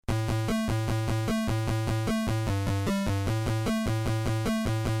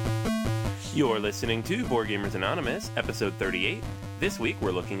You're listening to Board Gamers Anonymous, episode 38. This week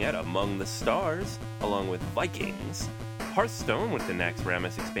we're looking at Among the Stars, along with Vikings, Hearthstone with the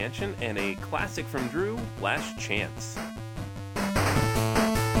Naxxramas expansion, and a classic from Drew, Last Chance.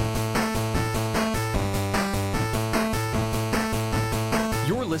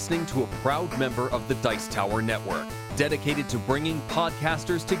 You're listening to a proud member of the Dice Tower Network, dedicated to bringing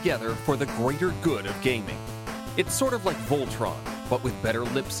podcasters together for the greater good of gaming. It's sort of like Voltron, but with better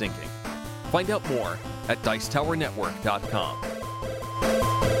lip syncing. Find out more at Dicetowernetwork.com.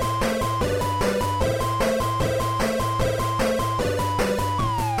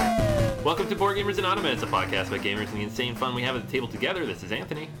 Welcome to Board Gamers Anonymous, a podcast about gamers and the insane fun we have at the table together. This is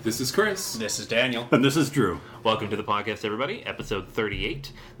Anthony. This is Chris. This is Daniel. And this is Drew. Welcome to the podcast, everybody. Episode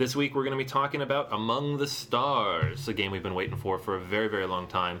 38. This week we're going to be talking about Among the Stars, a game we've been waiting for a very, very long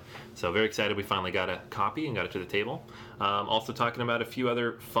time. So very excited we finally got a copy and got it to the table. Also talking about a few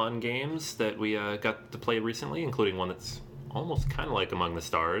other fun games that we got to play recently, including one that's almost kind of like Among the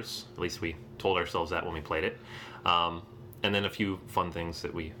Stars. At least we told ourselves that when we played it. And then a few fun things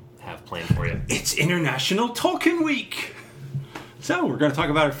that we have planned for you. It's International Tolkien Week! So, we're going to talk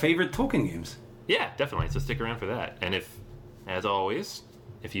about our favorite Tolkien games. Yeah, definitely. So stick around for that. And if, as always,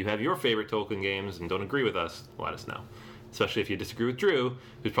 if you have your favorite Tolkien games and don't agree with us, let us know. Especially if you disagree with Drew,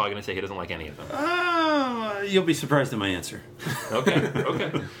 who's probably going to say he doesn't like any of them. You'll be surprised at my answer. Okay.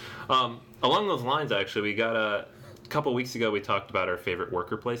 Along those lines, actually, we got a couple weeks ago, we talked about our favorite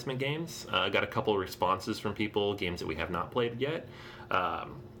worker placement games. Got a couple of responses from people, games that we have not played yet.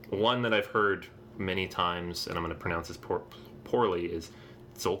 One that I've heard many times, and I'm going to pronounce this poorly, is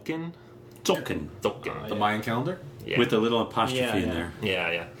Tzolk'in. Tzolk'in. The Mayan calendar? Yeah. With a little apostrophe in there.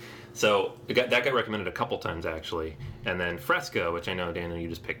 Yeah. So that got recommended a couple times, actually. And then Fresco, which I know, Daniel, you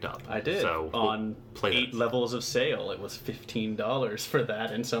just picked up. I did. So on play 8 levels of sale. It was $15 for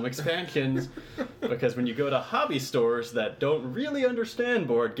that and some expansions. Because when you go to hobby stores that don't really understand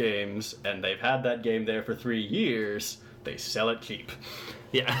board games, and they've had that game there for 3 years, they sell it cheap.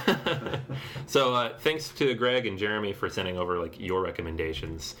 Yeah. So thanks to Greg and Jeremy for sending over your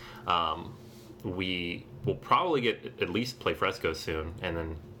recommendations. We will probably get at least play Fresco soon, and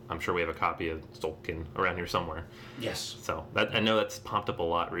then I'm sure we have a copy of Tzolk'in around here somewhere. Yes. So I know that's popped up a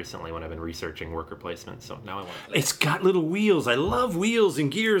lot recently when I've been researching worker placement. So now I want to play. It's got little wheels. I love wheels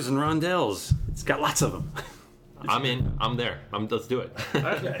and gears and rondelles. It's got lots of them. I'm in. I'm there. Let's do it.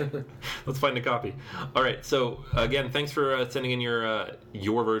 Okay. Let's find a copy. All right. So again, thanks for sending in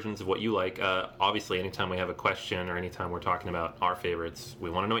your versions of what you like. Obviously, anytime we have a question or anytime we're talking about our favorites, we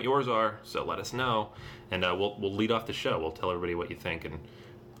want to know what yours are. So let us know, and we'll lead off the show. We'll tell everybody what you think, and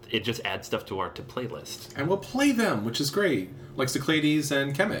it just adds stuff to our playlist. And we'll play them, which is great. Like Cyclades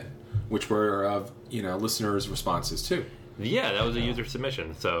and Kemet, which were listeners' responses too. Yeah, that was a user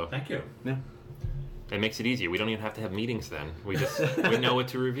submission. So Thank you. Yeah. it makes it easier. We don't even have to have meetings then. We know what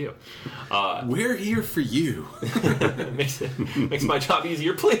to review. We're here for you. makes my job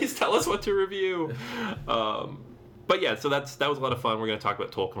easier. Please tell us what to review. But yeah, so that was a lot of fun. We're going to talk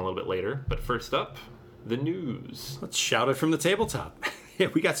about Tolkien a little bit later. But first up, the news. Let's shout it from the tabletop. Yeah,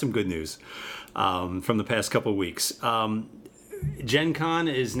 we got some good news from the past couple of weeks. Gen Con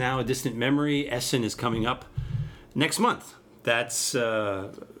is now a distant memory. Essen is coming up next month. That's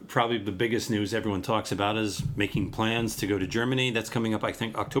probably the biggest news everyone talks about, is making plans to go to Germany. That's coming up, I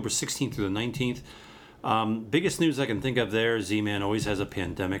think, October 16th through the 19th. Biggest news I can think of there, Z-Man always has a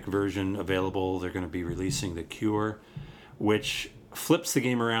pandemic version available. They're going to be releasing The Cure, which flips the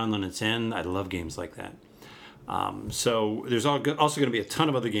game around on its end. I love games like that. So there's also going to be a ton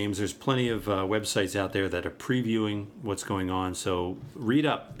of other games. There's plenty of websites out there that are previewing what's going on. So read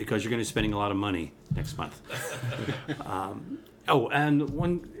up, because you're going to be spending a lot of money next month. And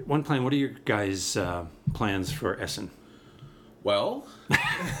one plan. What are your guys' plans for Essen? Well,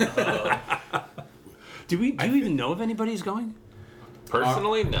 Do you even know if anybody's going?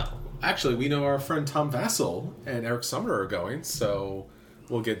 Personally, no. actually, we know our friend Tom Vassell and Eric Sumner are going, so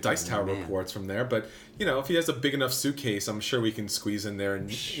we'll get Dice Tower reports from there. But, if he has a big enough suitcase, I'm sure we can squeeze in there and,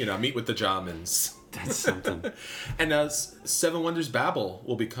 meet with the Jamans. That's something. And Seven Wonders Babel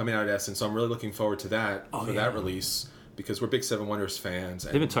will be coming out at Essen, so I'm really looking forward to that that release, because we're big Seven Wonders fans.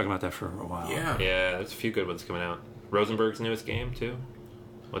 They've been talking about that for a while. Yeah. Yeah, there's a few good ones coming out. Rosenberg's newest game, too.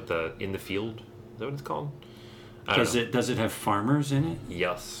 What, the In the Field? Is that what it's called? Does it have farmers in it?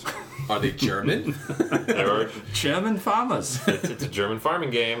 Yes. Are they German? German farmers. It's a German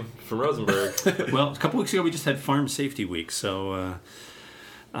farming game from Rosenberg. Well, a couple weeks ago we just had Farm Safety Week, so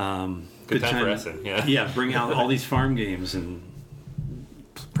good time for Essen. Yeah. Yeah, bring out all these farm games and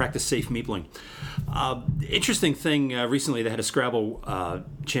practice safe meepling. Interesting thing, recently they had a Scrabble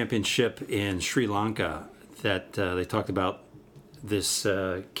championship in Sri Lanka that they talked about this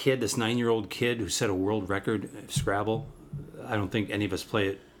kid, this 9-year-old kid who set a world record of Scrabble. I don't think any of us play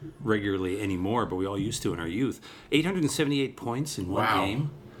it regularly anymore, but we all used to in our youth. 878 points in one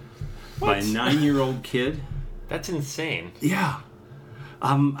game by a 9-year-old kid. That's insane. Yeah.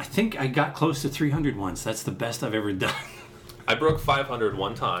 I think I got close to 300 once. That's the best I've ever done. I broke 500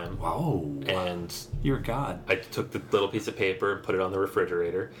 one time. Whoa. And you're a god. I took the little piece of paper and put it on the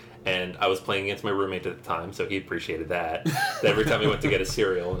refrigerator. And I was playing against my roommate at the time, so he appreciated that. Every time he went to get his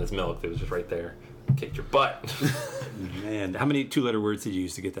cereal and his milk, it was just right there. Kicked your butt. Man, how many 2-letter words did you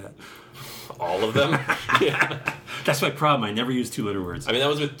use to get that? All of them. Yeah. That's my problem. I never use 2-letter words. I mean, that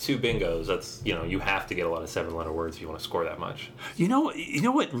was with 2 bingos. That's, you have to get a lot of 7-letter words if you want to score that much. You know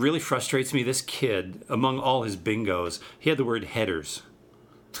what really frustrates me? This kid, among all his bingos, he had the word headers.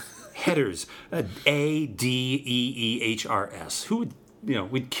 Headers. ADEEHRS. Who would,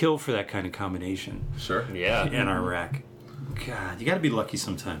 we'd kill for that kind of combination. Sure. Yeah. In Iraq. God, you got to be lucky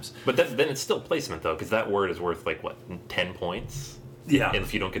sometimes. But then it's still placement, though, because that word is worth, 10 points? Yeah. And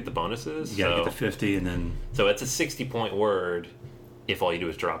if you don't get the bonuses. You got to get the 50 and then... So it's a 60-point word if all you do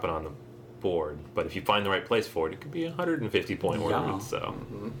is drop it on the board. But if you find the right place for it, it could be a 150-point word. So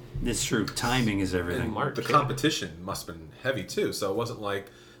it's true. Timing is everything. And the competition must have been heavy, too. So it wasn't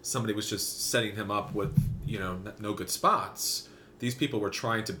like somebody was just setting him up with, no good spots. These people were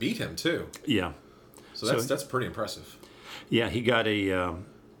trying to beat him, too. Yeah. So that's pretty impressive. Yeah, he got a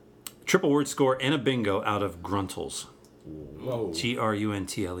triple word score and a bingo out of Gruntles. Whoa.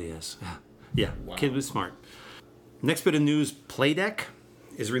 Gruntles. Yeah, wow. Kid was smart. Next bit of news, Playdeck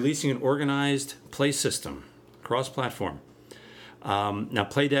is releasing an organized play system, cross-platform. Now,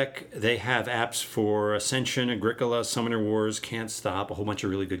 Playdeck, they have apps for Ascension, Agricola, Summoner Wars, Can't Stop, a whole bunch of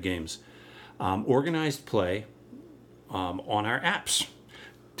really good games. Organized play on our apps.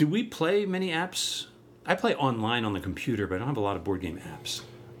 Do we play many apps? I play online on the computer, but I don't have a lot of board game apps.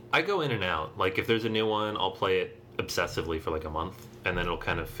 I go in and out. If there's a new one, I'll play it obsessively for a month, and then it'll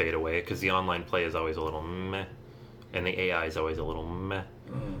kind of fade away, because the online play is always a little meh, and the AI is always a little meh.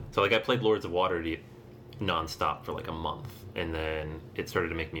 So, I played Lords of Waterdeep nonstop for, a month, and then it started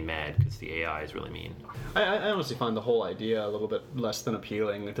to make me mad, because the AI is really mean. I honestly find the whole idea a little bit less than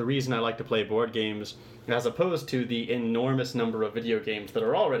appealing. The reason I like to play board games, as opposed to the enormous number of video games that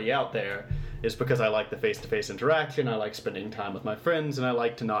are already out there, is because I like the face-to-face interaction, I like spending time with my friends, and I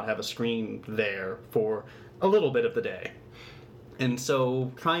like to not have a screen there for a little bit of the day. And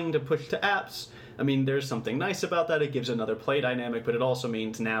so trying to push to apps, there's something nice about that. It gives another play dynamic, but it also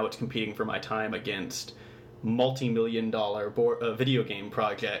means now it's competing for my time against multi-million-dollar video game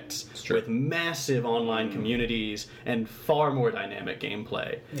projects with massive online communities and far more dynamic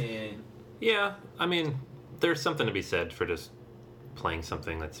gameplay. Yeah, there's something to be said for just playing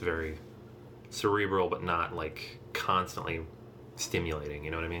something that's very cerebral but not constantly stimulating,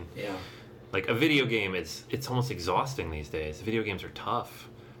 you know what I mean? Yeah. A video game, it's almost exhausting these days. Video games are tough.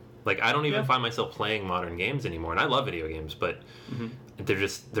 I don't even find myself playing modern games anymore, and I love video games, but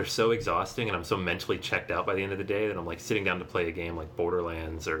they're so exhausting, and I'm so mentally checked out by the end of the day that I'm sitting down to play a game like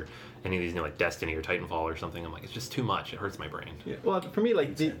Borderlands or any of these new Destiny or Titanfall or something. I'm it's just too much. It hurts my brain. Yeah. Well, for me,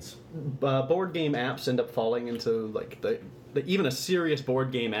 the board game apps end up falling into even a serious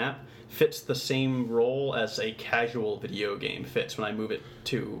board game app fits the same role as a casual video game fits when I move it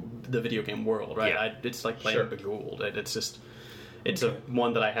to the video game world, right? Yeah. It's like playing Bejeweled. It's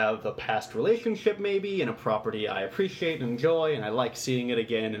one that I have a past relationship maybe, and a property I appreciate and enjoy, and I like seeing it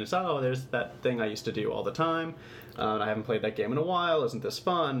again, and it's, there's that thing I used to do all the time. I haven't played that game in a while, isn't this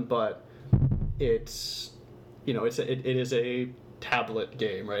fun? But it's, it is a tablet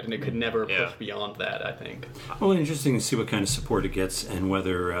game, right? And it could never push beyond that, I think. Well, interesting to see what kind of support it gets and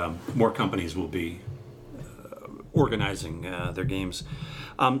whether more companies will be organizing their games.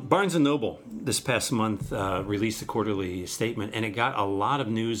 Barnes & Noble this past month released a quarterly statement, and it got a lot of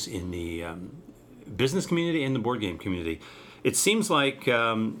news in the business community and the board game community. It seems like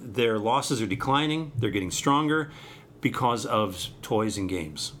their losses are declining, they're getting stronger because of toys and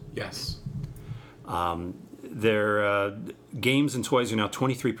games. Yes. Their games and toys are now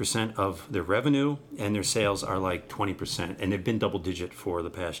 23% of their revenue, and their sales are 20%, and they've been double-digit for the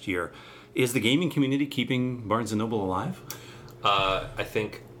past year. Is the gaming community keeping Barnes & Noble alive? I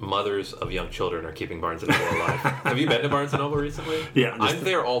think mothers of young children are keeping Barnes & Noble alive. Have you been to Barnes & Noble recently? Yeah. I'm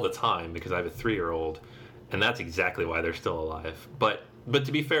there all the time because I have a 3-year-old, and that's exactly why they're still alive. But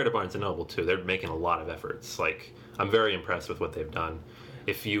to be fair to Barnes & Noble, too, they're making a lot of efforts. I'm very impressed with what they've done.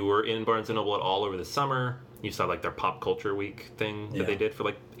 If you were in Barnes & Noble at all over the summer, You saw like their pop culture week thing that they Yeah. did for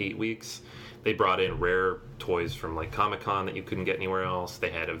like 8 weeks. They brought in rare toys from like Comic-Con that you couldn't get anywhere else. They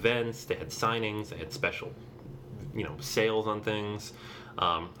had events, they had signings, they had special, sales on things.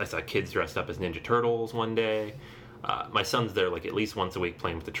 I saw kids dressed up as Ninja Turtles one day. My son's there like at least once a week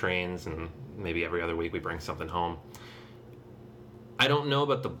playing with the trains, and maybe every other week we bring something home. I don't know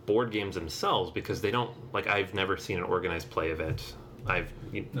about the board games themselves because they don't, like, I've never seen an organized play event.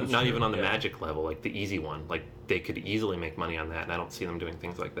 Not even on the Magic level, like the easy one. Like, they could easily make money on that, and I don't see them doing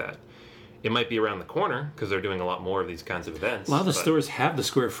things like that. It might be around the corner because they're doing a lot more of these kinds of events. A lot of the stores have the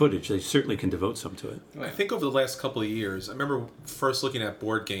square footage. They certainly can devote some to it. I think over the last couple of years, I remember first looking at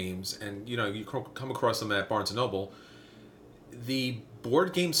board games, and you come across them at Barnes & Noble. The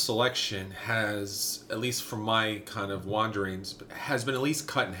board game selection has, at least from my kind of wanderings, has been at least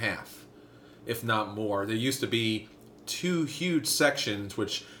cut in half, if not more. There used to be 2 huge sections,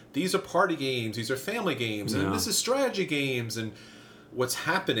 which these are party games, these are family games, and this is strategy games. And what's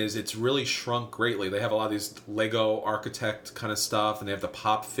happened is it's really shrunk greatly. They have a lot of these Lego architect kind of stuff, and they have the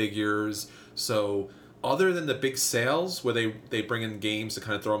pop figures. So other than the big sales where they bring in games to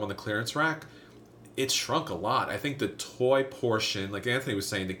kind of throw them on the clearance rack, it's shrunk a lot. I think the toy portion, like Anthony was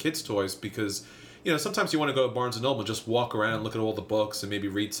saying, the kids' toys, because sometimes you want to go to Barnes & Noble and just walk around and look at all the books and maybe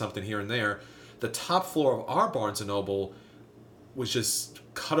read something here and there. The top floor of our Barnes & Noble was just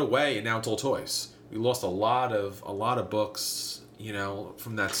cut away, and now it's all toys. We lost a lot of books,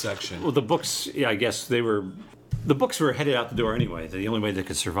 from that section. Well, the books, I guess the books were headed out the door anyway. The only way they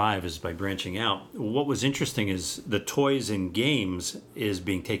could survive is by branching out. What was interesting is the toys and games is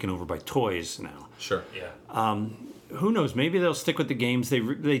being taken over by toys now. Sure. Yeah. Who knows? Maybe they'll stick with the games. They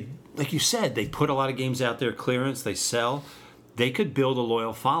like you said, they put a lot of games out there, clearance, they sell. They could build a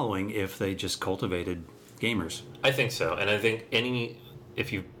loyal following if they just cultivated gamers. I think so. And I think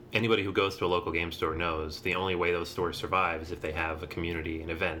anybody who goes to a local game store knows the only way those stores survive is if they have a community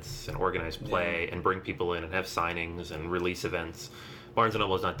and events and organized play and bring people in and have signings and release events. Barnes &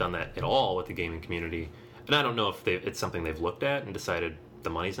 Noble has not done that at all with the gaming community. And I don't know if it's something they've looked at and decided the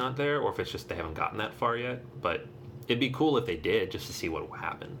money's not there, or if it's just they haven't gotten that far yet. But it'd be cool if they did, just to see what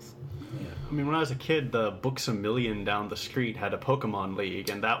happens. Yeah. I mean, when I was a kid, the Books A Million down the street had a Pokemon League,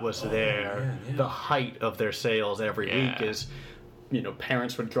 and that was the height of their sales every week is...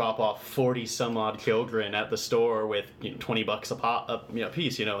 parents would drop off 40 some odd children at the store with $20 a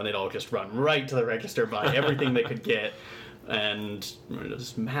piece, and they'd all just run right to the register, buy everything they could get, and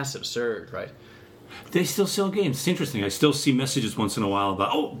this massive surge, right? They still sell games. It's interesting. I still see messages once in a while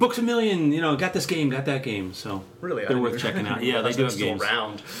about, Books A Million, got this game, got that game. So really, they're worth checking out. Yeah, they do have still games.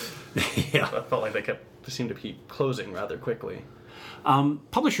 Around. Yeah. I felt like they seemed to keep closing rather quickly.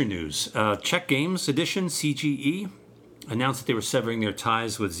 Publisher news. Czech Games Edition, CGE, announced that they were severing their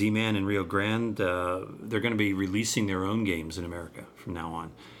ties with Z-Man and Rio Grande. They're going to be releasing their own games in America from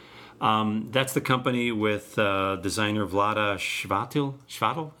now on. That's the company with designer Vlada Chvátil.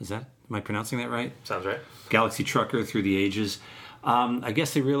 Am I pronouncing that right? Sounds right. Galaxy Trucker Through the Ages. I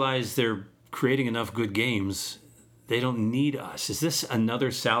guess they realize they're creating enough good games. They don't need us. Is this another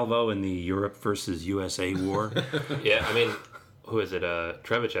salvo in the Europe versus USA war? Yeah, I mean, who is it?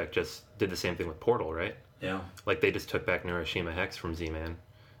 Trevicek just did the same thing with Portal, right? Yeah. Like, they just took back Neuroshima Hex from Z-Man.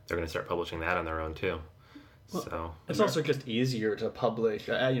 They're going to start publishing that on their own, too. Well, so it's also just easier to publish,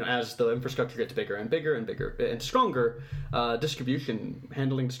 as the infrastructure gets bigger and bigger and bigger and stronger.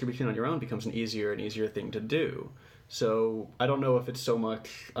 Handling distribution on your own becomes an easier and easier thing to do. So I don't know if it's so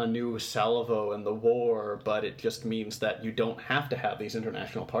much a new salvo in the war, but it just means that you don't have to have these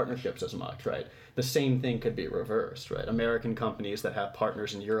international partnerships as much, right? The same thing could be reversed, right? American companies that have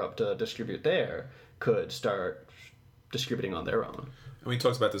partners in Europe to distribute there could start distributing on their own. And we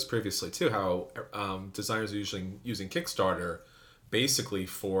talked about this previously too, how designers are usually using Kickstarter basically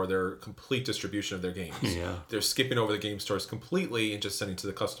for their complete distribution of their games. Yeah. They're skipping over the game stores completely and just sending to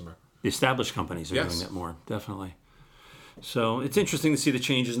the customer. The established companies are doing that more, definitely. So it's interesting to see the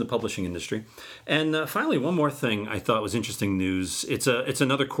changes in the publishing industry. And finally, one more thing I thought was interesting news. It's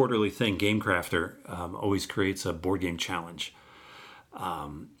another quarterly thing. GameCrafter always creates a board game challenge.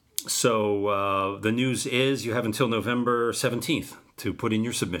 So the news is you have until November 17th to put in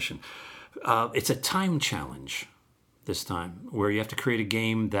your submission. It's a time challenge this time, where you have to create a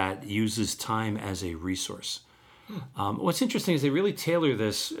game that uses time as a resource. What's interesting is they really tailor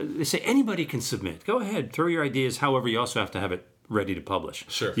this. They say anybody can submit. Go ahead, throw your ideas. However, you also have to have it ready to publish.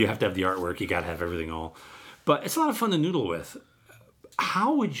 Sure. You have to have the artwork. You got to have everything all. But it's a lot of fun to noodle with.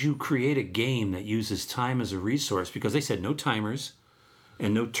 How would you create a game that uses time as a resource? Because they said no timers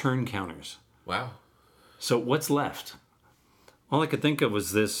and no turn counters. Wow. So what's left? All I could think of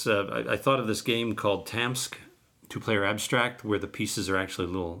was this. I thought of this game called Tamsk, two-player abstract, where the pieces are actually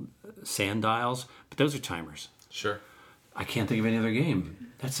little sand dials, but those are timers. Sure. I can't think of any other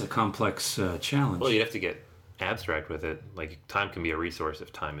game. That's a complex challenge. Well, you'd have to get abstract with it. Like, time can be a resource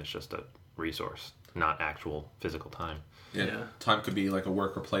if time is just a resource, not actual physical time. Yeah. Time could be like a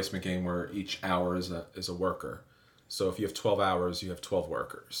worker placement game where each hour is a worker. So if you have 12 hours, you have 12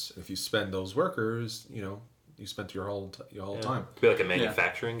 workers. If you spend those workers, you spent your whole time. Could be like a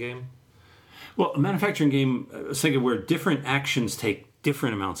manufacturing game. Well, a manufacturing game, I was thinking where different actions take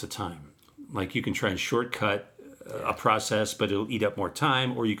different amounts of time. Like you can try and shortcut a process, but it'll eat up more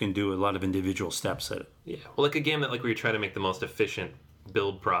time, or you can do a lot of individual steps at it. Yeah, well, like a game that where you try to make the most efficient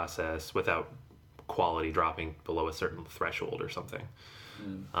build process without quality dropping below a certain threshold or something.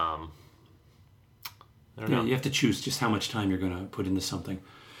 I don't know. You have to choose just how much time you're going to put into something.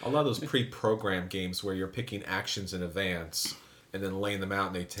 A lot of those pre-programmed games where you're picking actions in advance and then laying them out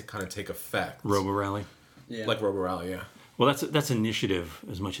and they kind of take effect. Robo Rally. Yeah. Like Robo Rally, yeah. Well, that's initiative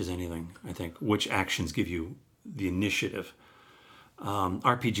as much as anything, I think. Which actions give you the initiative?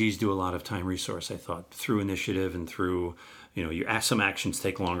 RPGs do a lot of time resource, I thought, through initiative and through, some actions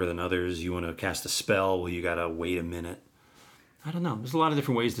take longer than others. You want to cast a spell, well, you got to wait a minute. I don't know. There's a lot of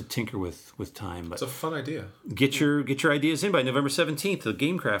different ways to tinker with time. But it's a fun idea. Get your ideas in by November 17th, the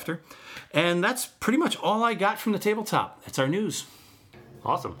Game Crafter. And that's pretty much all I got from the tabletop. That's our news.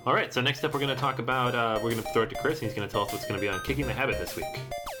 Awesome. All right, so next up we're going to talk about, we're going to throw it to Chris, and he's going to tell us what's going to be on Kicking the Habit this week.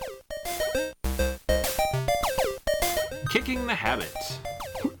 Kicking the Habit.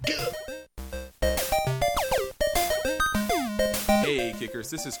 Hey,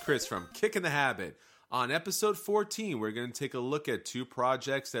 Kickers, this is Chris from Kicking the Habit. On episode 14, we're going to take a look at 2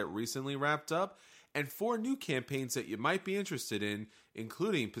 projects that recently wrapped up and 4 new campaigns that you might be interested in,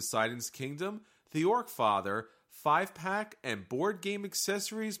 including Poseidon's Kingdom, The Orc Father, 5-Pack, and Board Game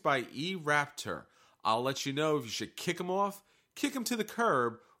Accessories by E-Raptor. I'll let you know if you should kick them off, kick them to the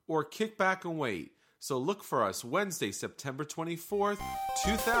curb, or kick back and wait. So look for us Wednesday, September 24th,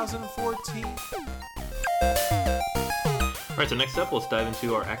 2014. All right, so next up, let's dive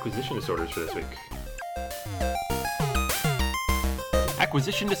into our acquisition disorders for this week.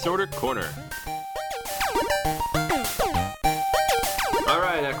 Acquisition Disorder Corner. All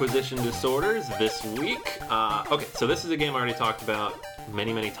right, Acquisition Disorders this week. Okay, so this is a game I already talked about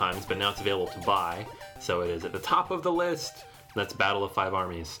many, many times, but now it's available to buy. So it is at the top of the list. That's Battle of Five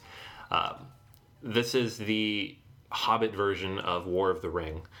Armies. This is the Hobbit version of War of the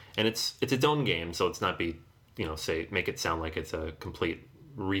Ring, and it's its own game, so it's not make it sound like it's a complete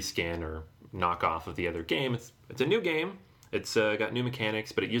reskin or knockoff of the other game. It's a new game. It's got new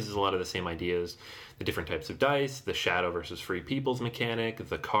mechanics, but it uses a lot of the same ideas. The different types of dice, the shadow versus free peoples mechanic,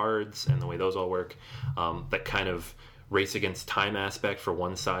 the cards, and the way those all work. That kind of race against time aspect for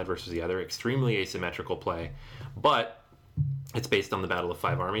one side versus the other. Extremely asymmetrical play. But it's based on the Battle of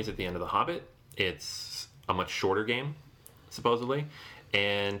Five Armies at the end of The Hobbit. It's a much shorter game, supposedly.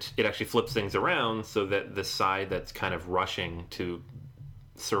 And it actually flips things around so that the side that's kind of rushing to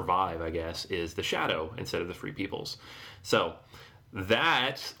survive, I guess, is the shadow instead of the free peoples. So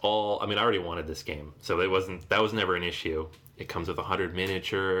I already wanted this game, so that was never an issue. It comes with 100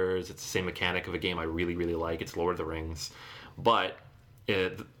 miniatures. It's the same mechanic of a game I really, really like. It's Lord of the Rings. But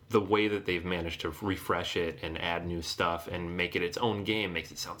the way that they've managed to refresh it and add new stuff and make it its own game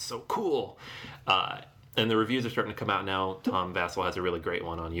makes it sound so cool. And the reviews are starting to come out now. Tom Vassell has a really great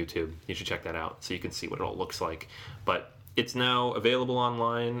one on YouTube. You should check that out so you can see what it all looks like. But it's now available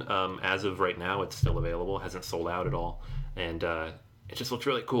online. As of right now, it's still available. It hasn't sold out at all. And it just looks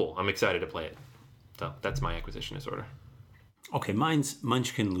really cool. I'm excited to play it. So that's my acquisition disorder. Okay, mine's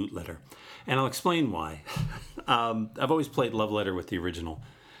Munchkin Loot Letter. And I'll explain why. I've always played Love Letter with the original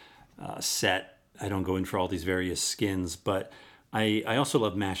set. I don't go in for all these various skins, but I also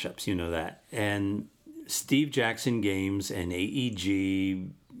love mashups, you know that. And Steve Jackson Games and AEG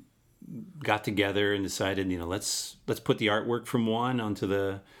got together and decided, let's put the artwork from one onto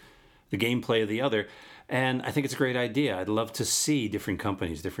the gameplay of the other. And I think it's a great idea. I'd love to see different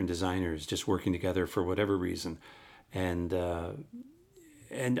companies, different designers just working together for whatever reason. And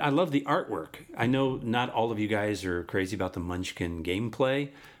I love the artwork. I know not all of you guys are crazy about the Munchkin gameplay,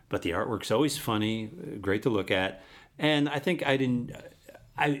 but the artwork's always funny, great to look at. And I think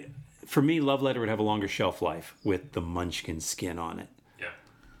for me, Love Letter would have a longer shelf life with the Munchkin skin on it. Yeah.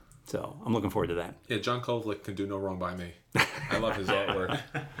 So I'm looking forward to that. Yeah, John Kovlik can do no wrong by me. I love his artwork.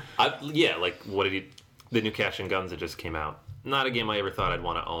 The new Cash and Guns that just came out. Not a game I ever thought I'd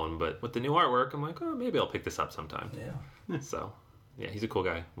want to own, but with the new artwork, I'm like, oh, maybe I'll pick this up sometime. Yeah. So, yeah, he's a cool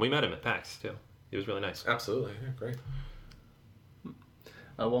guy. We met him at PAX, too. He was really nice. Absolutely. Yeah, great.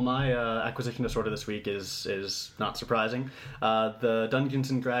 Well, my acquisition disorder this week is not surprising. The Dungeons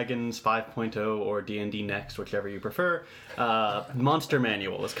and Dragons 5.0 or D&D Next, whichever you prefer, Monster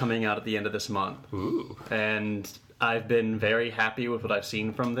Manual is coming out at the end of this month. Ooh. And I've been very happy with what I've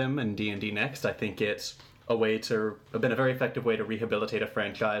seen from them in D&D Next. I think it's been a very effective way to rehabilitate a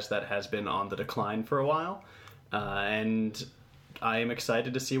franchise that has been on the decline for a while. And I am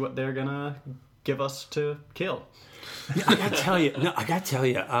excited to see what they're gonna give us to kill. Yeah, I gotta tell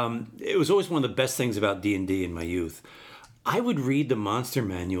you, it was always one of the best things about D&D in my youth. I would read the Monster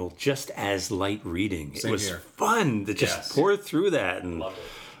Manual just as light reading. Same it was here. fun to just pour through that. And Love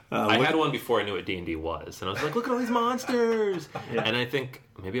it. I had one before I knew what D&D was, and I was like, look at all these monsters! Yeah. And I think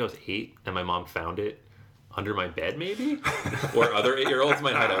maybe I was 8, and my mom found it under my bed, maybe? Or other 8-year-olds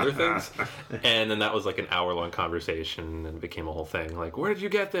might hide other things. And then that was like an hour-long conversation, and it became a whole thing. Like, where did you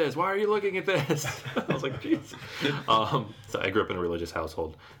get this? Why are you looking at this? I was like, jeez. So I grew up in a religious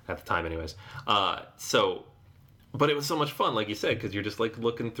household at the time anyways. But it was so much fun, like you said, because you're just like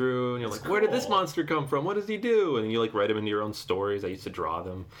looking through, and you're like, where did this monster come from? What does he do? And you like write them into your own stories. I used to draw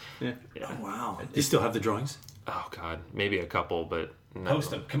them. Yeah. Yeah. wow. Do you still have the drawings? Oh, God. Maybe a couple, but no.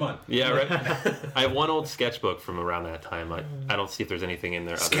 Post them. Come on. Yeah, right. I have one old sketchbook from around that time. I don't see if there's anything in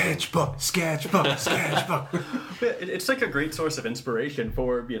there. Sketchbook. It's like a great source of inspiration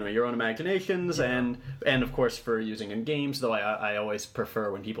for your own imaginations and of course for using in games. Though I always prefer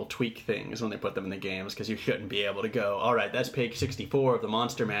when people tweak things when they put them in the games, because you shouldn't be able to go, all right, that's page 64 of the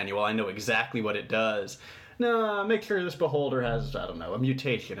Monster Manual. I know exactly what it does. No, make sure this beholder has, I don't know, a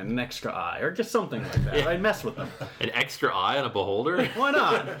mutation and an extra eye, or just something like that. I mess with them. An extra eye on a beholder? Why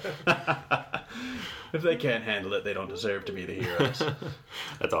not? If they can't handle it, they don't deserve to be the heroes.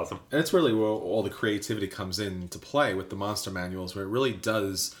 That's awesome. And it's really where all the creativity comes into play with the monster manuals, where it really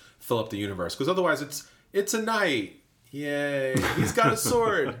does fill up the universe. Because otherwise, it's a knight. Yay! He's got a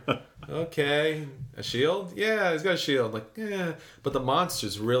sword. Okay, a shield. Yeah, he's got a shield. Like, yeah, but the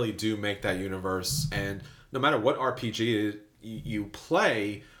monsters really do make that universe. And no matter what RPG you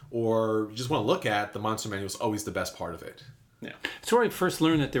play or you just want to look at, the monster manual is always the best part of it. Yeah. It's where I first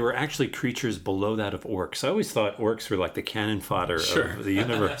learned that there were actually creatures below that of orcs. I always thought orcs were like the cannon fodder of the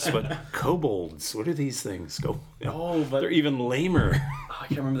universe, but kobolds, what are these things? Oh, but they're even lamer. I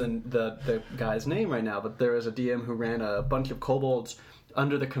can't remember the guy's name right now, but there was a DM who ran a bunch of kobolds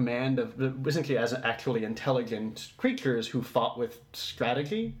under the command of essentially as actually intelligent creatures who fought with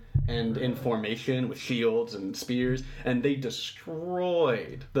strategy and in formation with shields and spears, and they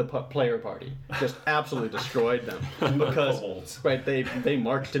destroyed the player party. Just absolutely destroyed them because they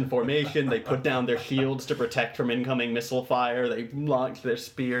marched in formation. They put down their shields to protect from incoming missile fire. They launched their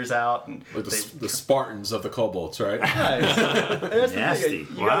spears out, and Like the Spartans of the kobolds, right? that's Nasty. the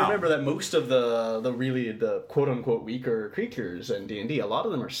thing. You gotta Wow. remember that most of the quote unquote weaker creatures in D&D, a lot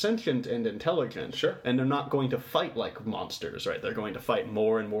of them are sentient and intelligent. Sure. And they're not going to fight like monsters, right? They're going to fight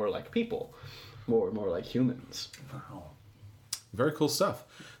more and more like people, more and more like humans. Very cool stuff.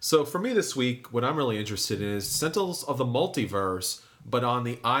 So for me this week, what I'm really interested in is Sentinels of the Multiverse, but on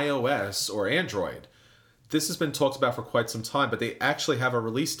the iOS or Android. This has been talked about for quite some time, but they actually have a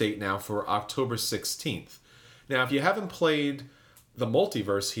release date now for October 16th. Now, if you haven't played the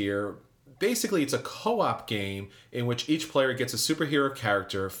Multiverse here, basically it's a co-op game in which each player gets a superhero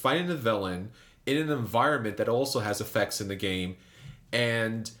character fighting the villain in an environment that also has effects in the game,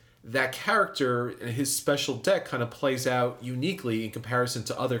 and that character and his special deck kind of plays out uniquely in comparison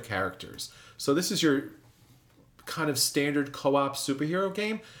to other characters. So this is your kind of standard co-op superhero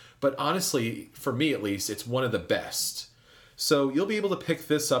game, but honestly, for me at least, it's one of the best. So you'll be able to pick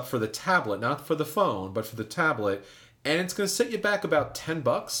this up for the tablet, not for the phone, but for the tablet, and it's going to set you back about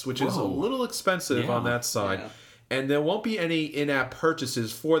 $10, which is a little expensive on that side. Yeah. And there won't be any in-app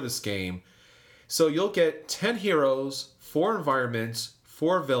purchases for this game. So you'll get 10 heroes, 4 environments,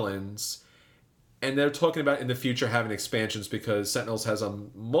 4 villains, and they're talking about in the future having expansions because Sentinels has a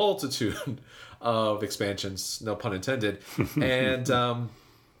multitude of expansions, no pun intended. And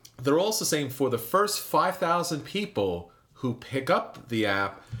they're also saying for the first 5,000 people who pick up the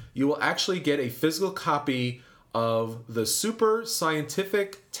app, you will actually get a physical copy of the Super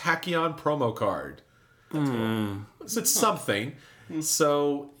Scientific Tachyon promo card. So it's something.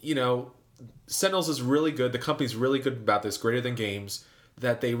 So, Sentinels is really good. The company's really good about this, greater than games,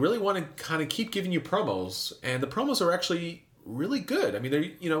 that they really want to kind of keep giving you promos. And the promos are actually really good. I mean, they're,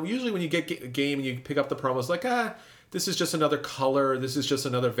 usually when you get a game and you pick up the promos, like, this is just another color, this is just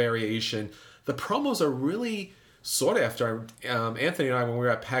another variation. The promos are really sought after. Anthony and I, when we were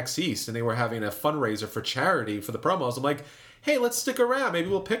at PAX East, and they were having a fundraiser for charity for the promos, I'm like, hey, let's stick around. Maybe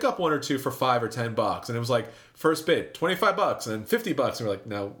we'll pick up one or two for $5 or $10. And it was like, first bid, $25, and then $50. And we're like,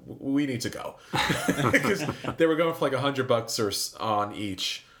 no, we need to go. Because they were going for like $100 or on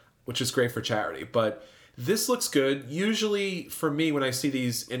each, which is great for charity. But this looks good. Usually, for me, when I see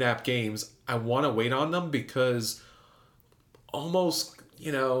these in-app games, I want to wait on them because almost,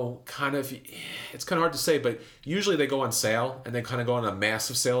 kind of, it's kind of hard to say, but usually they go on sale and they kind of go on a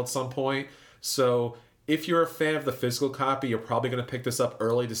massive sale at some point. So if you're a fan of the physical copy, you're probably going to pick this up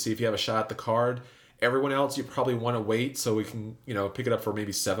early to see if you have a shot at the card. Everyone else, you probably want to wait so we can, pick it up for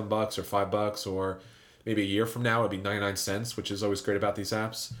maybe $7 or $5, or maybe a year from now it'd be 99 cents, which is always great about these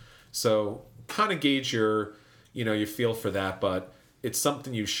apps. So kind of gauge your feel for that, but it's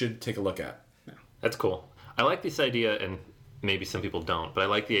something you should take a look at. That's cool. I like this idea, and maybe some people don't, but I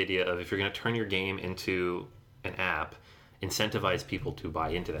like the idea of if you're going to turn your game into an app, incentivize people to buy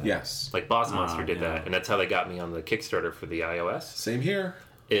into that. Yes. Like Boss Monster did that, and that's how they got me on the Kickstarter for the iOS. Same here.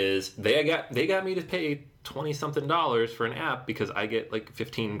 Is they got me to pay $20-something for an app because I get like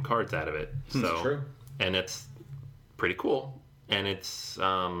 15 cards out of it. So True. And it's pretty cool. And it's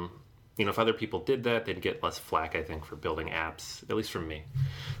if other people did that, they'd get less flack, I think, for building apps, at least from me.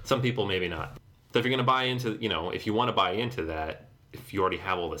 Some people maybe not. So if you're going to buy into, if you want to buy into that, if you already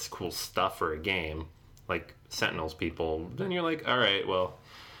have all this cool stuff for a game, like Sentinels people, then you're like, all right, well,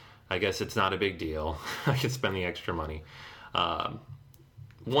 I guess it's not a big deal. I can spend the extra money.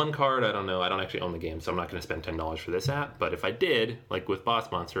 One card, I don't know. I don't actually own the game, so I'm not going to spend $10 for this app. But if I did, like with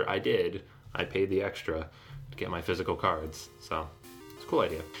Boss Monster, I paid the extra to get my physical cards. So it's a cool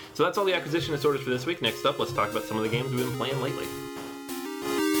idea. So that's all the acquisition disorders for this week. Next up, let's talk about some of the games we've been playing lately.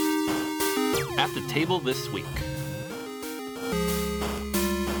 At the table this week.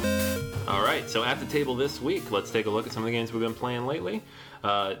 All right, so at the table this week, let's take a look at some of the games we've been playing lately.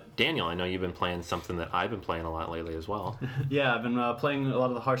 Daniel, I know you've been playing something that I've been playing a lot lately as well. Yeah, I've been playing a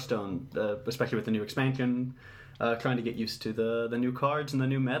lot of the Hearthstone, especially with the new expansion, trying to get used to the new cards and the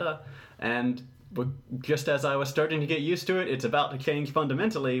new meta. And just as I was starting to get used to it, it's about to change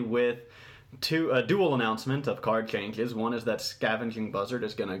fundamentally with a dual announcement of card changes. One is that Scavenging Buzzard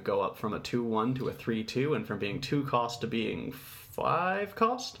is going to go up from a 2-1 to a 3-2, and from being 2 cost to being 5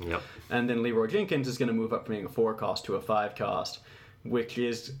 cost. Yep. And then Leroy Jenkins is going to move up from being a 4 cost to a 5 cost, which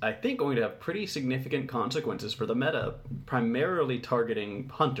is, I think, going to have pretty significant consequences for the meta, primarily targeting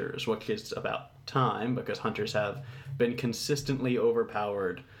hunters, which is about time, because hunters have been consistently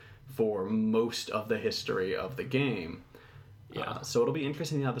overpowered for most of the history of the game. Yeah. So it'll be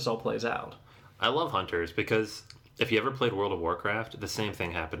interesting how this all plays out. I love hunters because if you ever played World of Warcraft, the same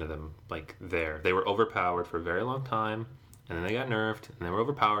thing happened to them. Like they were overpowered for a very long time, and then they got nerfed, and they were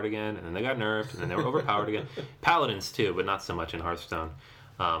overpowered again, and then they got nerfed, and then they were overpowered again. Paladins too, but not so much in Hearthstone.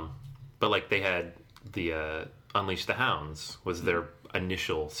 But like they had the Unleash the Hounds was their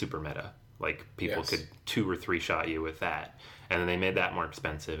initial super meta. Like people could 2 or 3 shot you with that, and then they made that more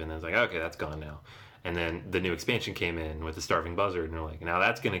expensive, and then it's like, okay, that's gone now. And then the new expansion came in with the Starving Buzzard, and they're like, now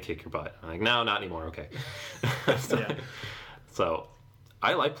that's going to kick your butt. I'm like, no, not anymore, okay. So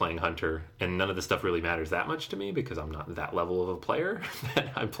I like playing Hunter, and none of this stuff really matters that much to me because I'm not that level of a player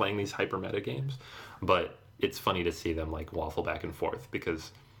that I'm playing these hyper meta games. But it's funny to see them like waffle back and forth because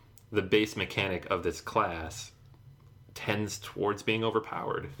the base mechanic of this class tends towards being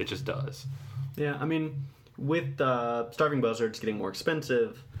overpowered. It just does. Yeah, I mean, with Starving Buzzards getting more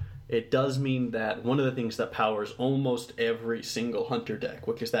expensive, it does mean that one of the things that powers almost every single Hunter deck,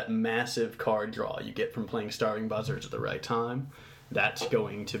 which is that massive card draw you get from playing Starving Buzzards at the right time, that's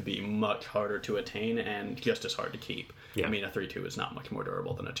going to be much harder to attain and just as hard to keep. Yeah. I mean, a 3-2 is not much more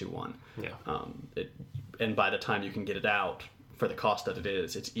durable than a 2-1. Yeah. And by the time you can get it out, for the cost that it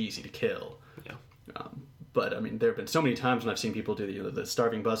is, it's easy to kill. Yeah. But, I mean, there have been so many times when I've seen people do the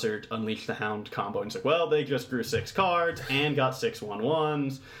Starving Buzzard, Unleash the Hound combo, and it's like, well, they just drew 6 cards and got 6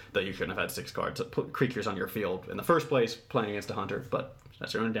 1/1s, that you shouldn't have had 6 cards, put creatures on your field in the first place playing against a hunter, but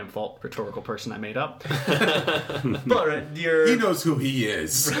that's your own damn fault, rhetorical person I made up. But he knows who he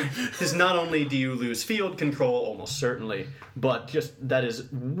is. Because not only do you lose field control, almost certainly, but just that is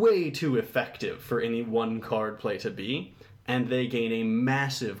way too effective for any one card play to be, and they gain a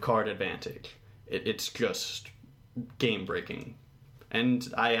massive card advantage. It's just game-breaking. And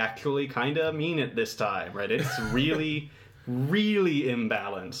I actually kind of mean it this time, right? It's really, really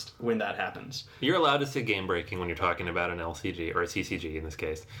imbalanced when that happens. You're allowed to say game breaking when you're talking about an LCG or a CCG in this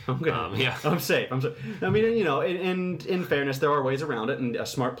case. Okay. Yeah. I'm safe. I mean, you know, in fairness, there are ways around it, and a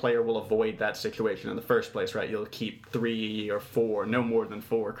smart player will avoid that situation in the first place, right? You'll keep 3 or 4, no more than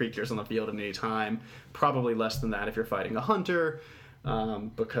 4 creatures on the field at any time. Probably less than that if you're fighting a hunter,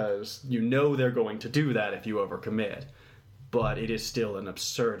 because you know they're going to do that if you overcommit. But it is still an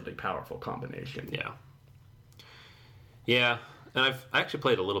absurdly powerful combination. Yeah. Yeah, and I actually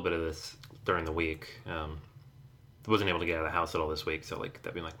played a little bit of this during the week. Wasn't able to get out of the house at all this week, so like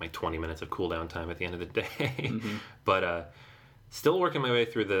that'd be like my 20 minutes of cooldown time at the end of the day. Mm-hmm. But still working my way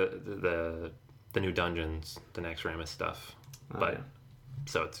through the new dungeons, the next Ramus stuff. But yeah.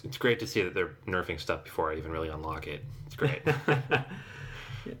 So it's great to see that they're nerfing stuff before I even really unlock it. It's great.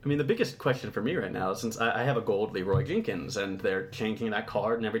 I mean, the biggest question for me right now, since I have a gold Leroy Jenkins, and they're changing that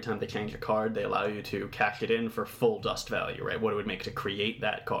card, and every time they change a card, they allow you to cash it in for full dust value, right? What it would make to create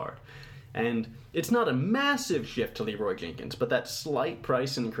that card. And it's not a massive shift to Leroy Jenkins, but that slight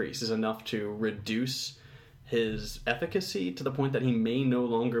price increase is enough to reduce his efficacy to the point that he may no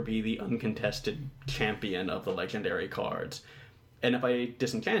longer be the uncontested champion of the legendary cards. And if I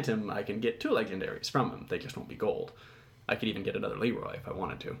disenchant him, I can get 2 legendaries from him. They just won't be gold. I could even get another Leroy if I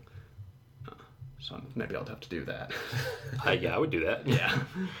wanted to. So maybe I'll have to do that. Yeah, I would do that. Yeah.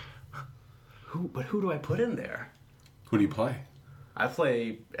 But who do I put in there? Who do you play? I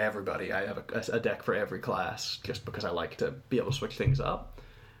play everybody. I have a deck for every class just because I like to be able to switch things up.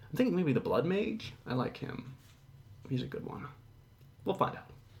 I'm thinking maybe the Blood Mage. I like him. He's a good one. We'll find out.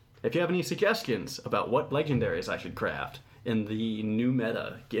 If you have any suggestions about what legendaries I should craft in the new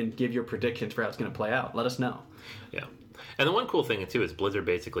meta and give your predictions for how it's going to play out, let us know. Yeah. And the one cool thing, too, is Blizzard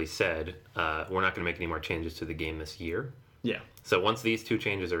basically said, we're not going to make any more changes to the game this year. Yeah. So once these 2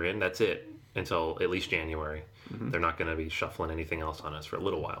 changes are in, that's it until at least January. Mm-hmm. They're not going to be shuffling anything else on us for a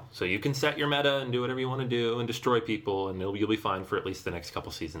little while. So you can set your meta and do whatever you want to do and destroy people, and you'll be fine for at least the next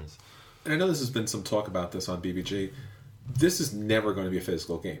couple seasons. And I know this has been some talk about this on BBG. This is never going to be a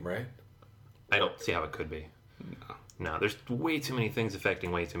physical game, right? I don't see how it could be. No, there's way too many things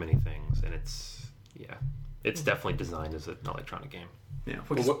affecting way too many things, and it's definitely designed as an electronic game. Yeah.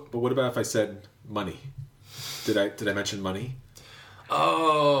 But what about if I said money? Did I mention money?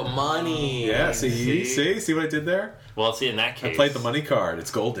 Oh, money. Yeah, see what I did there? Well, see, in that case, I played the money card.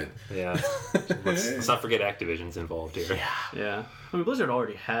 It's golden. Yeah. Let's not forget Activision's involved here. Yeah. I mean, Blizzard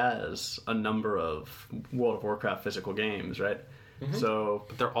already has a number of World of Warcraft physical games, right? Mm-hmm. So,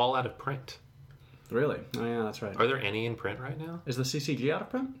 but they're all out of print. Really? Oh, yeah, that's right. Are there any in print right now? Is the CCG out of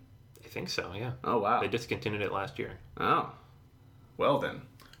print? I think so, yeah. Oh, wow. They discontinued it last year. Oh. Well, then.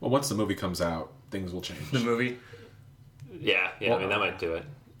 Well, once the movie comes out, things will change. The movie? Yeah, well, I mean, that might do it.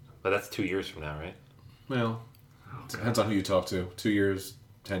 But that's 2 years from now, right? Well, depends on who you talk to. 2 years,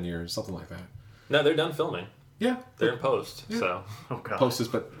 10 years, something like that. No, they're done filming. Yeah. They're in post, so... Oh, God. Post is,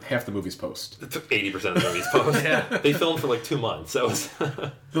 but half the movie's post. 80% of the movie's post. Yeah. They filmed for like 2 months, so...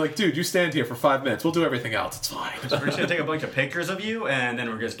 They're like, dude, you stand here for 5 minutes. We'll do everything else. It's fine. So we're just going to take a bunch of pictures of you, and then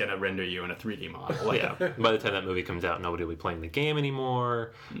we're just going to render you in a 3D model. Well, yeah. By the time that movie comes out, nobody will be playing the game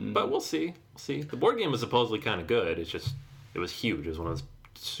anymore. But we'll see. The board game was supposedly kind of good. It's just... It was huge. It was one of those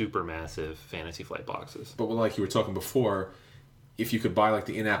super massive Fantasy Flight boxes. But like you were talking before, if you could buy like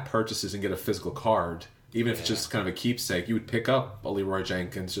the in-app purchases and get a physical card, even if it's just kind of a keepsake, you would pick up a Leroy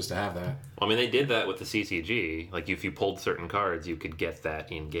Jenkins just to have that. Well, I mean, they did that with the CCG. Like, if you pulled certain cards, you could get that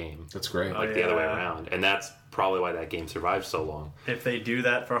in-game. That's great. Like, the other way around. And that's probably why that game survived so long. If they do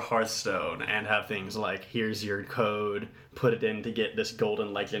that for Hearthstone and have things like, here's your code, put it in to get this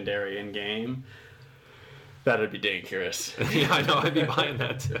golden legendary in-game... That'd be dangerous. Yeah, I know. I'd be buying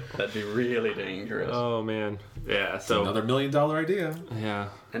that too. That'd be really dangerous. Oh man, yeah. So another $1 million idea. Yeah,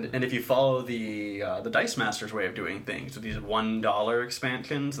 and if you follow the Dice Masters way of doing things, with these $1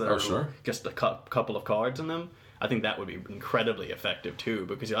 expansions that are just a couple of cards in them, I think that would be incredibly effective too.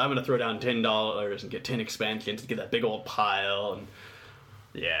 Because I'm going to throw down $10 and get 10 expansions to get that big old pile, and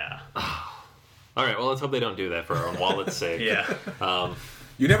yeah. All right. Well, let's hope they don't do that for our own wallet's sake. Yeah.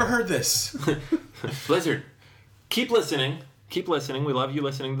 You never heard this. Blizzard, keep listening. Keep listening. We love you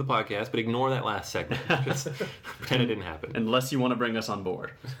listening to the podcast, but ignore that last segment. Just pretend it didn't happen. Unless you want to bring us on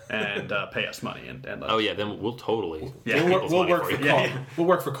board and pay us money. And oh, yeah, then we'll totally... Yeah, we'll work for cards. We'll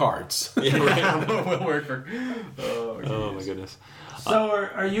work for cards. Yeah, right. We'll work for... Oh, my goodness. So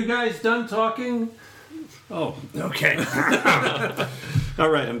are you guys done talking? Oh, okay. All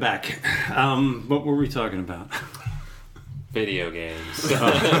right, I'm back. What were we talking about? Video games.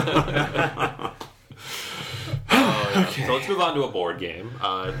 Okay. Okay. So let's move on to a board game.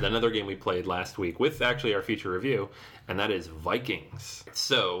 Another game we played last week with actually our feature review, and that is Vikings.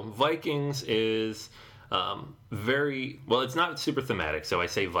 So Vikings is it's not super thematic. So I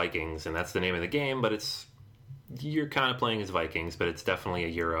say Vikings, and that's the name of the game, but you're kind of playing as Vikings, but it's definitely a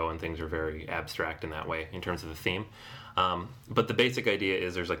Euro, and things are very abstract in that way in terms of the theme. But the basic idea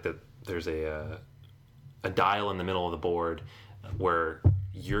is there's a dial in the middle of the board where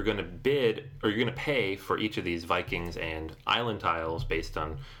you're going to bid or you're going to pay for each of these Vikings and island tiles based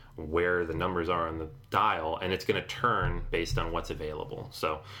on where the numbers are on the dial, and it's going to turn based on what's available.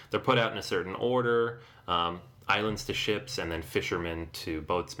 So they're put out in a certain order, islands to ships, and then fishermen to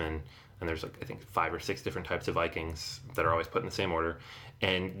boatsmen. And there's, I think, 5 or 6 different types of Vikings that are always put in the same order.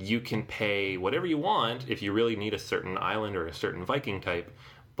 And you can pay whatever you want if you really need a certain island or a certain Viking type,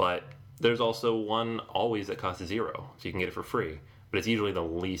 but there's also one always that costs 0, so you can get it for free. But it's usually the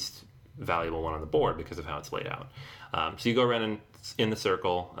least valuable one on the board because of how it's laid out. So you go around in the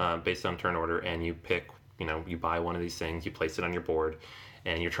circle based on turn order, and you pick, you buy one of these things, you place it on your board,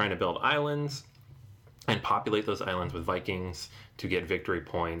 and you're trying to build islands and populate those islands with Vikings to get victory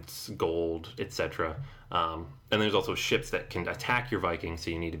points, gold, etc. And there's also ships that can attack your Vikings,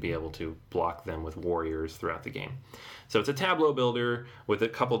 so you need to be able to block them with warriors throughout the game. So it's a tableau builder with a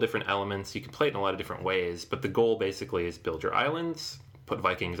couple different elements. You can play it in a lot of different ways, but the goal basically is build your islands, put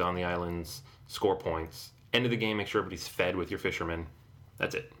Vikings on the islands, score points, end of the game, make sure everybody's fed with your fishermen.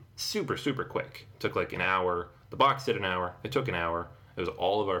 That's it. Super, super quick. It took like an hour. The box did an hour. It took an hour. It was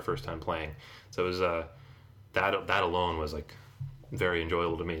all of our first time playing. So it was that alone was like very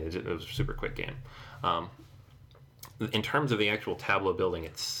enjoyable to me. It was a super quick game. In terms of the actual tableau building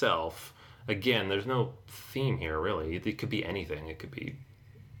itself, again, there's no theme here really. It could be anything. It could be,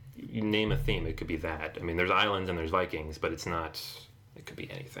 you name a theme, it could be that. I mean, there's islands and there's Vikings, but it's not. It could be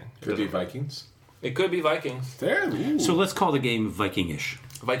anything. Could be Vikings. It could be Vikings. There. Ooh. So let's call the game Vikingish.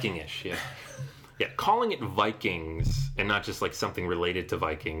 Vikingish, yeah. Yeah, calling it Vikings and not just like something related to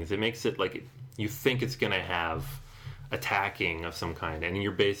Vikings, it makes it like you think it's going to have attacking of some kind, and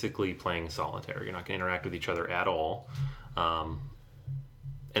you're basically playing solitaire. You're not going to interact with each other at all.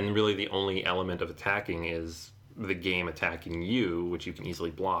 And really the only element of attacking is the game attacking you, which you can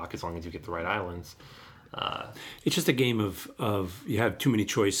easily block as long as you get the right islands. It's just a game of you have too many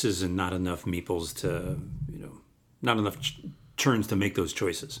choices and not enough meeples to, not enough turns to make those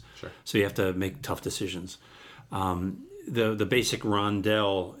choices. Sure. So you have to make tough decisions. The basic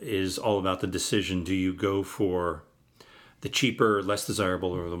rondel is all about the decision. Do you go for the cheaper, less desirable,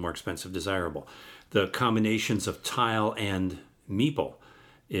 or the more expensive, desirable? The combinations of tile and meeple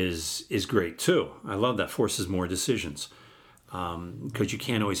is great too. I love that. Forces more decisions. Because you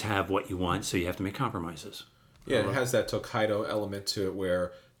can't always have what you want, so you have to make compromises. Yeah, it has that Tokaido element to it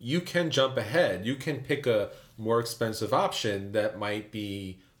where you can jump ahead. You can pick a more expensive option that might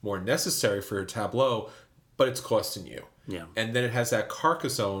be more necessary for your tableau, but it's costing you. Yeah. And then it has that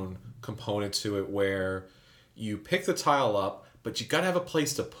Carcassonne component to it where you pick the tile up, but you got to have a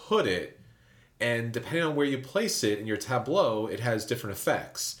place to put it. And depending on where you place it in your tableau, it has different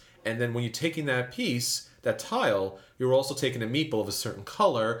effects. And then when you're taking that piece, that tile, you're also taking a meeple of a certain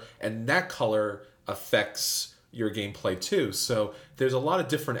color, and that color affects your gameplay too. So there's a lot of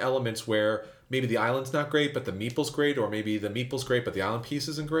different elements where maybe the island's not great, but the meeple's great, or maybe the meeple's great, but the island piece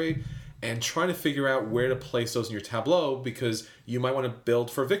isn't great. And trying to figure out where to place those in your tableau, because you might want to build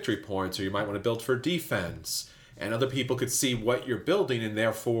for victory points, or you might want to build for defense. And other people could see what you're building and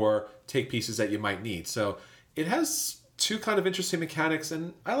therefore take pieces that you might need. So it has two kind of interesting mechanics,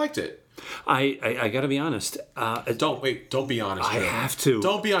 and I liked it. I got to be honest. Don't be honest. I have to.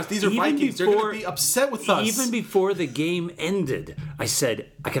 Don't be honest. These are Vikings. They're going to be upset with us. Even before the game ended, I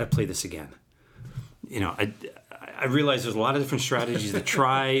said, I got to play this again. I realized there's a lot of different strategies to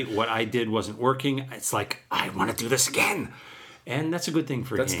try. What I did wasn't working. It's like, I want to do this again. And that's a good thing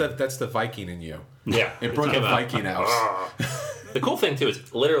for a game. That's the Viking in you. Yeah. It brought the Viking out. The cool thing, too,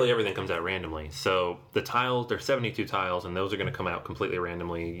 is literally everything comes out randomly. So the tiles, there's 72 tiles, and those are going to come out completely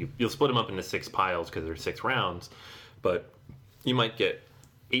randomly. You'll split them up into 6 piles because there's 6 rounds. But you might get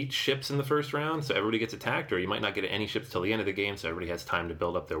 8 ships in the first round, so everybody gets attacked, or you might not get any ships till the end of the game, so everybody has time to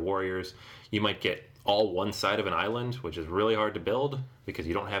build up their warriors. You might get all one side of an island, which is really hard to build because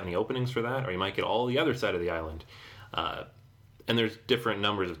you don't have any openings for that, or you might get all the other side of the island. And there's different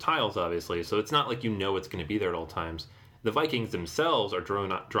numbers of tiles, obviously, so it's not like you know it's going to be there at all times. The Vikings themselves are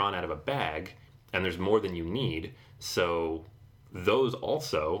drawn out of a bag, and there's more than you need, so those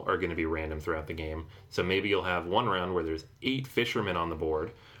also are going to be random throughout the game. So maybe you'll have one round where there's 8 fishermen on the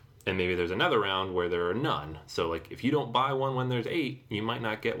board, and maybe there's another round where there are none. So like if you don't buy one when there's 8, you might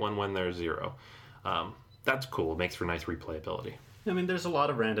not get one when there's 0. that's cool. It makes for nice replayability. I mean, there's a lot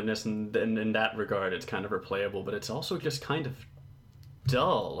of randomness, and in that regard, it's kind of replayable, but it's also just kind of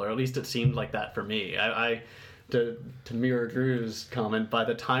dull, or at least it seemed like that for me. To mirror Drew's comment, by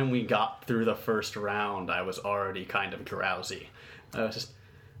the time we got through the first round, I was already kind of drowsy. I was just,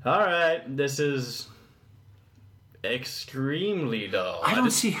 all right, this is extremely dull. I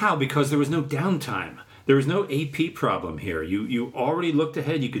don't see how, because there was no downtime. There was no AP problem here. You already looked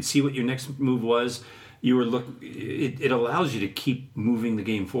ahead. You could see what your next move was. It allows you to keep moving the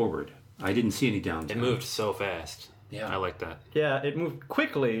game forward. I didn't see any downtime. It moved so fast. Yeah. I like that. Yeah, it moved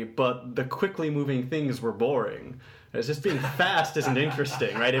quickly, but the quickly moving things were boring. It's just being fast isn't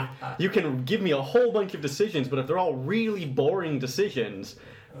interesting, right? If you can give me a whole bunch of decisions, but if they're all really boring decisions,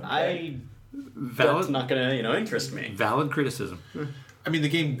 that's not going to, interest me. Valid criticism. I mean, the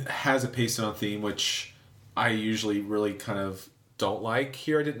game has a pace-on theme, which I usually really kind of don't like.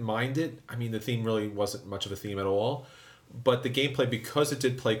 Here, I didn't mind it. I mean, the theme really wasn't much of a theme at all. But the gameplay, because it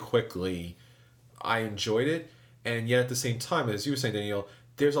did play quickly, I enjoyed it. And yet at the same time, as you were saying, Daniel,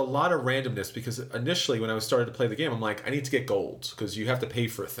 there's a lot of randomness, because initially when I was started to play the game, I'm like, I need to get gold because you have to pay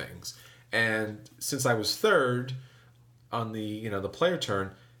for things. And since I was third on the the player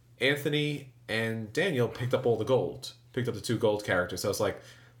turn, Anthony and Daniel picked up all the gold, picked up the 2 gold characters. So I was like,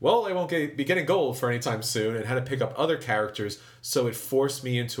 well, I won't be getting gold for any time soon, and had to pick up other characters. So it forced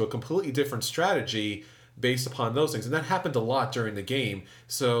me into a completely different strategy based upon those things. And that happened a lot during the game.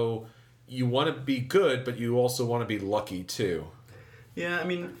 So you want to be good, but you also want to be lucky too. Yeah, I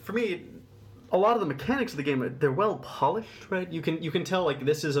mean, for me, a lot of the mechanics of the game, they're well polished, right? You can tell, like,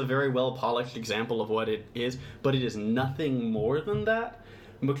 this is a very well polished example of what it is, but it is nothing more than that,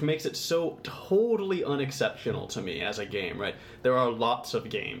 which makes it so totally unexceptional to me as a game, right? There are lots of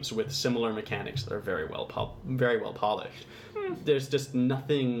games with similar mechanics that are very well polished. There's just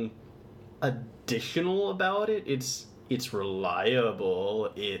nothing additional about it. It's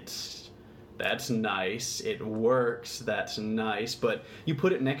reliable. That's nice. It works. That's nice. But you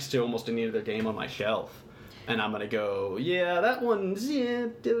put it next to almost any other game on my shelf, and I'm going to go, yeah, that one's,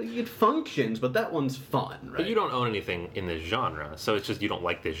 it functions, but that one's fun, right? But you don't own anything in this genre, so it's just you don't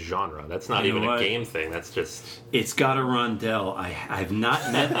like this genre. That's not even a game thing. That's just... It's got a rondelle. I've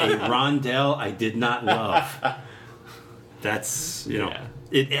not met a rondelle I did not love. That's,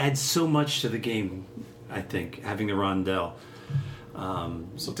 it adds so much to the game, I think, having the rondelle.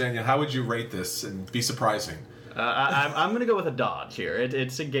 So Daniel, how would you rate this and be surprising? I'm going to go with a dodge here.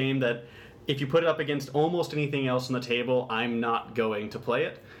 It's a game that if you put it up against almost anything else on the table, I'm not going to play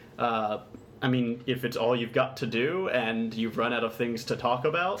it. I mean, if it's all you've got to do and you've run out of things to talk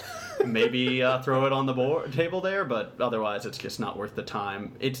about, maybe throw it on the table there, but otherwise it's just not worth the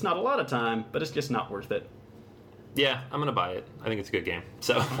time. It's not a lot of time, but it's just not worth it. Yeah, I'm gonna buy it. I think it's a good game.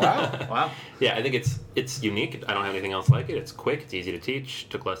 So Wow. Yeah, I think it's unique. I don't have anything else like it. It's quick. It's easy to teach.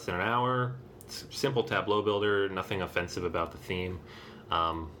 Took less than an hour. It's simple tableau builder. Nothing offensive about the theme.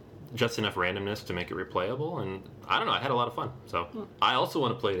 Just enough randomness to make it replayable. And I don't know. I had a lot of fun. So I also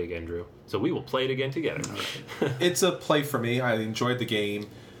want to play it again, Drew. So we will play it again together. It's a play for me. I enjoyed the game.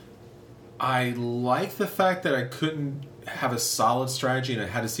 I like the fact that I couldn't have a solid strategy and I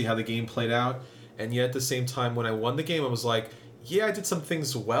had to see how the game played out. And yet at the same time, when I won the game, I was like, yeah, I did some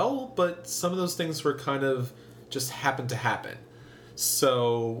things well, but some of those things were kind of just happened to happen.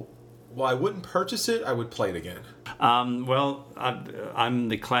 So while I wouldn't purchase it, I would play it again. Well, I'm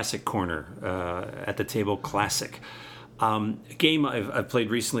the classic corner at the table. Classic. A game I've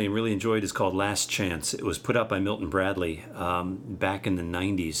played recently and really enjoyed is called Last Chance. It was put out by Milton Bradley back in the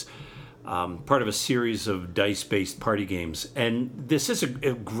 90s. Part of a series of dice-based party games. And this is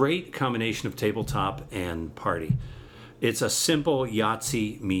a great combination of tabletop and party. It's a simple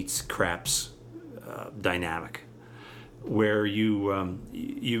Yahtzee meets craps dynamic, where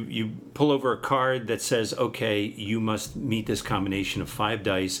you pull over a card that says, okay, you must meet this combination of 5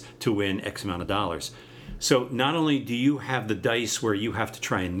 dice to win X amount of dollars. So not only do you have the dice where you have to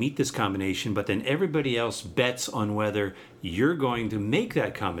try and meet this combination, but then everybody else bets on whether you're going to make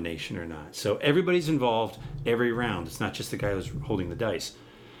that combination or not. So everybody's involved every round. It's not just the guy who's holding the dice.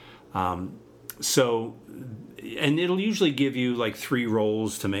 And it'll usually give you like 3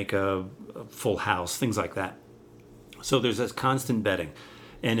 rolls to make a full house, things like that. So there's this constant betting.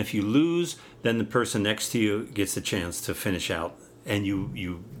 And if you lose, then the person next to you gets the chance to finish out, and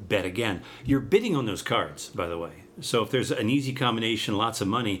you bet again. You're bidding on those cards, by the way. So if there's an easy combination, lots of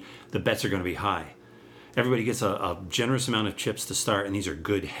money, the bets are going to be high. Everybody gets a generous amount of chips to start, and these are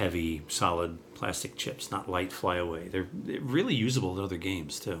good, heavy, solid plastic chips, not light flyaway. They're really usable in other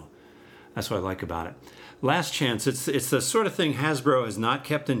games, too. That's what I like about it. Last Chance, it's the sort of thing Hasbro has not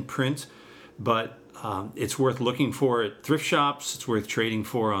kept in print, but It's worth looking for at thrift shops. It's worth trading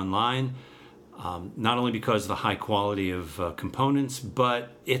for online. Not only because of the high quality of components,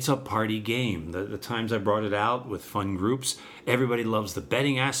 but it's a party game. The times I brought it out with fun groups, everybody loves the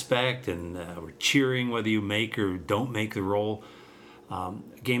betting aspect, and we're cheering whether you make or don't make the roll. A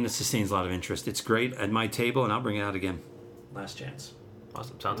game that sustains a lot of interest. It's great at my table, and I'll bring it out again. Last chance.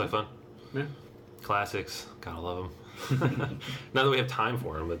 Awesome. Sounds like fun. Yeah. Classics. Gotta love them. Not that we have time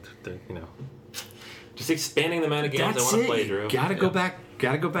for them, but just expanding the amount of games I want to play, Drew. Gotta go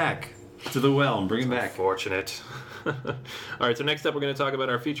back to the well and bring it back. Fortunate. All right, so next up we're going to talk about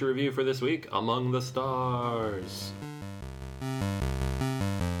our feature review for this week, Among the Stars.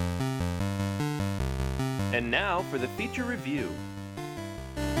 And now for the feature review.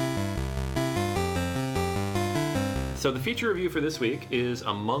 So the feature review for this week is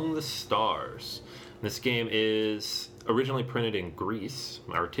Among the Stars. This game is originally printed in Greece,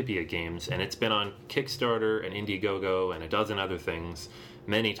 Artipia Games, and it's been on Kickstarter and Indiegogo and a dozen other things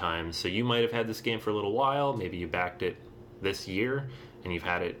many times. So you might have had this game for a little while. Maybe you backed it this year and you've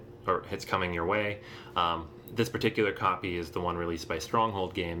had it, or it's coming your way. This particular copy is the one released by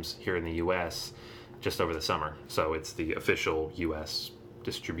Stronghold Games here in the US just over the summer. So it's the official US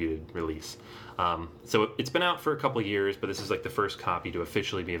distributed release. So it's been out for a couple years, but this is like the first copy to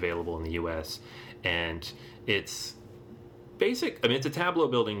officially be available in the US. And it's it's a tableau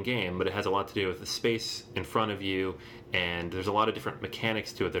building game, but it has a lot to do with the space in front of you, and there's a lot of different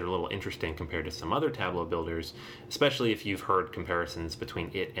mechanics to it that are a little interesting compared to some other tableau builders, especially if you've heard comparisons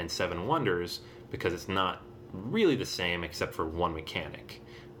between it and Seven Wonders, because it's not really the same except for one mechanic.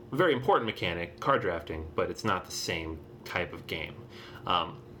 A very important mechanic, card drafting, but it's not the same type of game.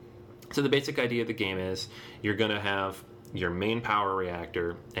 So the basic idea of the game is you're going to have your main power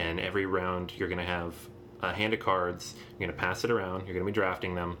reactor, and every round you're going to have a hand of cards. You're going to pass it around. You're going to be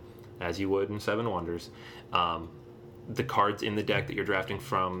drafting them as you would in Seven Wonders. The cards in the deck that you're drafting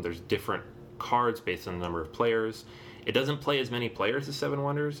from, there's different cards based on the number of players. It doesn't play as many players as Seven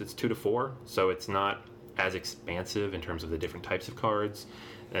Wonders. It's 2 to 4, so it's not as expansive in terms of the different types of cards.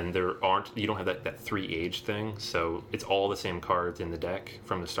 And you don't have that 3 age thing, so it's all the same cards in the deck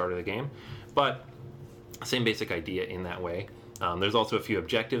from the start of the game. But same basic idea in that way. There's also a few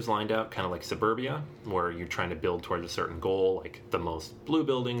objectives lined out, kind of like Suburbia, where you're trying to build towards a certain goal, like the most blue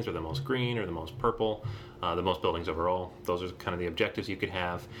buildings or the most green or the most purple, the most buildings overall. Those are kind of the objectives you could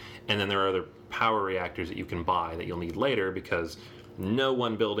have. And then there are other power reactors that you can buy that you'll need later, because no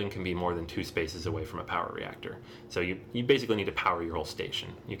one building can be more than 2 spaces away from a power reactor. So you basically need to power your whole station.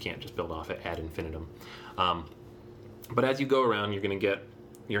 You can't just build off it ad infinitum. But as you go around, you're going to get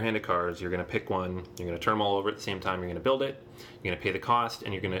your hand of cards, you're going to pick one, you're going to turn them all over at the same time, you're going to build it, you're going to pay the cost,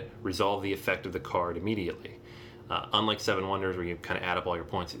 and you're going to resolve the effect of the card immediately. Unlike Seven Wonders, where you kind of add up all your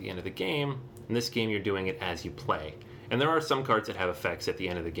points at the end of the game, in this game you're doing it as you play. And there are some cards that have effects at the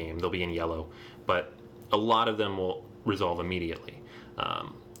end of the game. They'll be in yellow, but a lot of them will resolve immediately.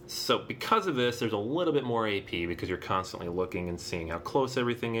 So because of this, there's a little bit more AP, because you're constantly looking and seeing how close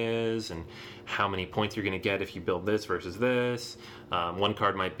everything is and how many points you're going to get if you build this versus this. One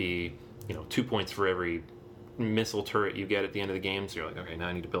card might be 2 points for every missile turret you get at the end of the game, so you're like, okay, now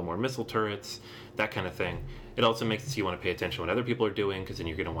I need to build more missile turrets, that kind of thing. It also makes it so you want to pay attention to what other people are doing, because then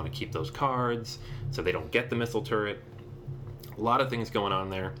you're going to want to keep those cards so they don't get the missile turret. A lot of things going on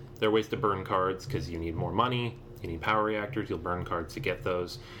there. There are ways to burn cards because you need more money. You need power reactors, you'll burn cards to get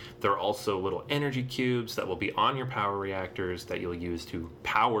those. There are also little energy cubes that will be on your power reactors that you'll use to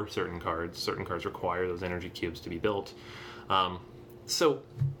power certain cards. Certain cards require those energy cubes to be built. So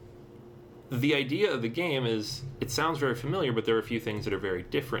the idea of the game is, it sounds very familiar, but there are a few things that are very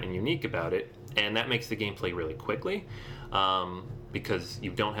different and unique about it, and that makes the game play really quickly, because you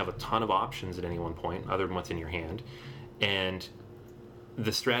don't have a ton of options at any one point other than what's in your hand. And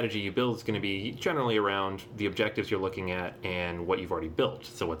the strategy you build is going to be generally around the objectives you're looking at and what you've already built,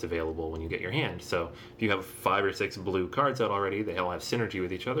 so what's available when you get your hand. So if you have 5 or 6 blue cards out already, they all have synergy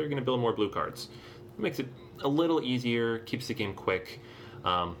with each other, you're going to build more blue cards. It makes it a little easier, keeps the game quick.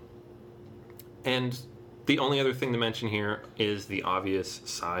 And the only other thing to mention here is the obvious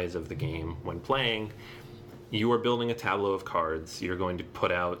size of the game when playing. You are building a tableau of cards. You're going to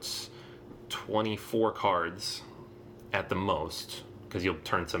put out 24 cards at the most, because you'll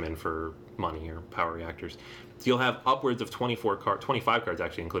turn some in for money or power reactors. So you'll have upwards of 25 cards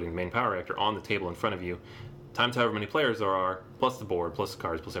actually, including the main power reactor, on the table in front of you, times however many players there are, plus the board, plus the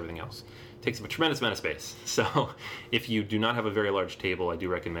cards, plus everything else. It takes up a tremendous amount of space. So if you do not have a very large table, I do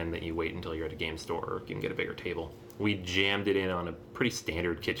recommend that you wait until you're at a game store, or you can get a bigger table. We jammed it in on a pretty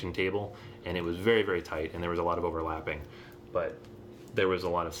standard kitchen table, and it was very, very tight, and there was a lot of overlapping. But there was a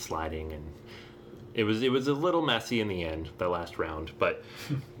lot of sliding and It was a little messy in the end, that last round, but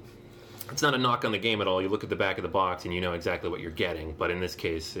it's not a knock on the game at all. You look at the back of the box and you know exactly what you're getting. But in this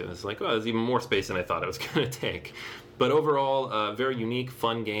case, it was like, oh, there's even more space than I thought it was going to take. But overall, very unique,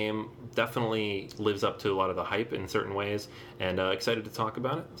 fun game. Definitely lives up to a lot of the hype in certain ways. And excited to talk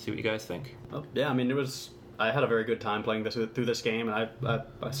about it. See what you guys think. Oh, yeah, I mean, I had a very good time playing through this game, and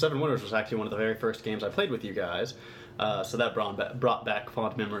Seven Wonders was actually one of the very first games I played with you guys. So that brought back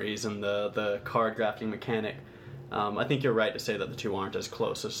fond memories and the card drafting mechanic. I think you're right to say that the two aren't as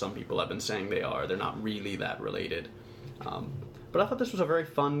close as some people have been saying they are. They're not really that related. But I thought this was a very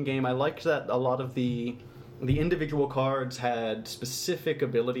fun game. I liked that a lot of the individual cards had specific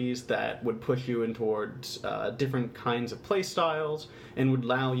abilities that would push you in towards different kinds of play styles and would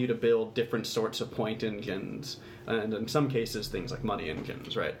allow you to build different sorts of point engines, and in some cases things like money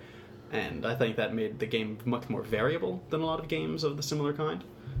engines, right? And I think that made the game much more variable than a lot of games of the similar kind.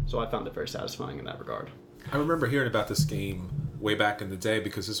 So I found it very satisfying in that regard. I remember hearing about this game way back in the day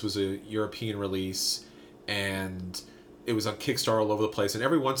because this was a European release and it was on Kickstarter all over the place. And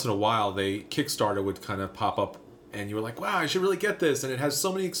every once in a while, Kickstarter would kind of pop up and you were like, wow, I should really get this. And it has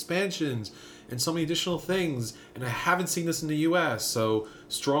so many expansions and so many additional things. And I haven't seen this in the US. So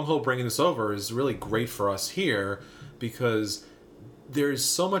Stronghold bringing this over is really great for us here because there's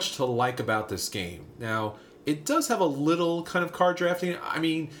so much to like about this game. Now, it does have a little kind of card drafting. I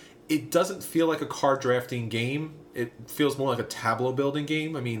mean, it doesn't feel like a card drafting game. It feels more like a tableau building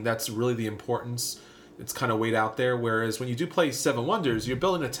game. I mean, that's really the importance. It's kind of weighed out there. Whereas when you do play Seven Wonders, you're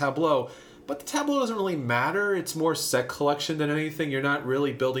building a tableau, but the tableau doesn't really matter. It's more set collection than anything. You're not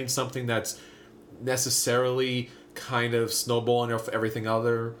really building something that's necessarily kind of snowballing off everything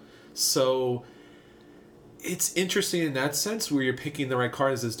other. So it's interesting in that sense where you're picking the right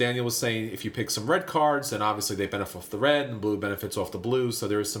cards. As Daniel was saying, if you pick some red cards, then obviously they benefit off the red and blue benefits off the blue, so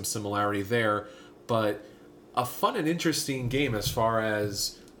there is some similarity there. But a fun and interesting game as far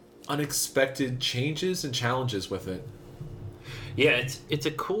as unexpected changes and challenges with it. Yeah, it's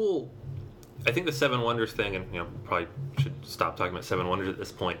a cool... I think the Seven Wonders thing, and probably should stop talking about Seven Wonders at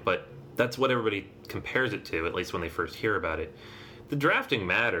this point, but that's what everybody compares it to, at least when they first hear about it. The drafting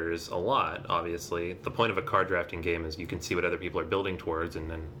matters a lot, obviously. The point of a card drafting game is you can see what other people are building towards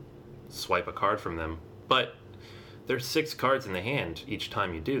and then swipe a card from them. But there's 6 cards in the hand each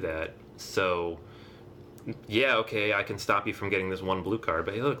time you do that. So, yeah, okay, I can stop you from getting this one blue card,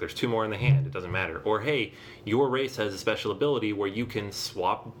 but hey, look, there's 2 more in the hand. It doesn't matter. Or, hey, your race has a special ability where you can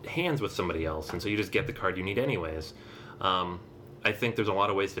swap hands with somebody else, and so you just get the card you need anyways. I think there's a lot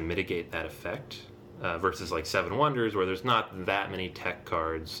of ways to mitigate that effect. Versus like Seven Wonders, where there's not that many tech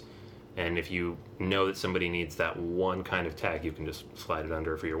cards, and if you know that somebody needs that one kind of tech, you can just slide it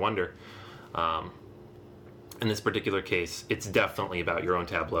under for your wonder. In this particular case, it's definitely about your own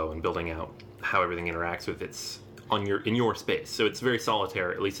tableau and building out how everything interacts with in your space. So it's very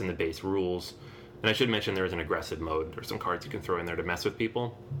solitaire, at least in the base rules. And I should mention there is an aggressive mode. There's some cards you can throw in there to mess with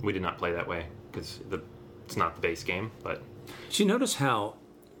people. We did not play that way because it's not the base game. But did you notice how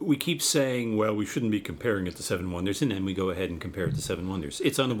we keep saying, well, we shouldn't be comparing it to Seven Wonders, and then we go ahead and compare it to Seven Wonders?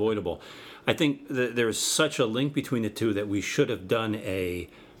 It's unavoidable. I think that there is such a link between the two that we should have done a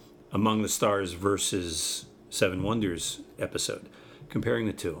Among the Stars versus Seven Wonders episode, comparing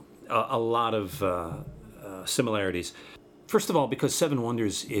the two. A lot of similarities. First of all, because Seven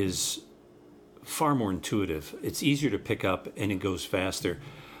Wonders is far more intuitive. It's easier to pick up, and it goes faster.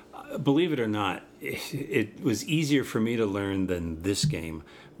 Believe it or not, it was easier for me to learn than this game,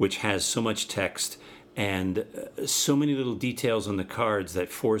 which has so much text and so many little details on the cards that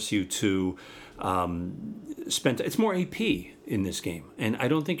force you to spend... It's more AP in this game, and I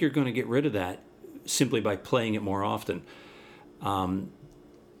don't think you're going to get rid of that simply by playing it more often. And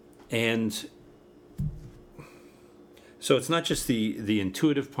so it's not just the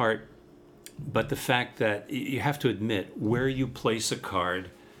intuitive part, but the fact that you have to admit where you place a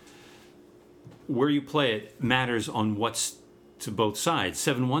card... Where you play it matters on what's to both sides.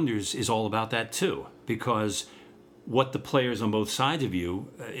 Seven Wonders is all about that too, because what the players on both sides of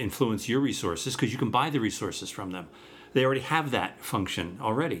you influence your resources, because you can buy the resources from them. They already have that function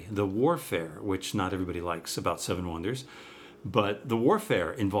already. The warfare, which not everybody likes about Seven Wonders, but the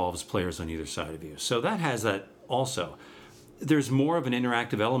warfare involves players on either side of you. So that has that also. There's more of an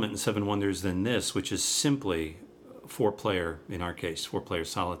interactive element in Seven Wonders than this, which is simply 4-player, in our case, 4-player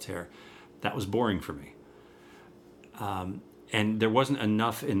solitaire. That was boring for me. And there wasn't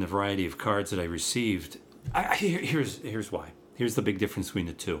enough in the variety of cards that I received. Here's why. Here's the big difference between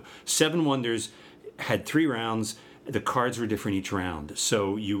the two. Seven Wonders had 3 rounds. The cards were different each round.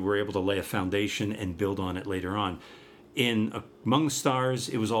 So you were able to lay a foundation and build on it later on. In Among the Stars,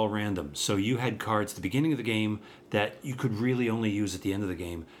 it was all random. So you had cards at the beginning of the game that you could really only use at the end of the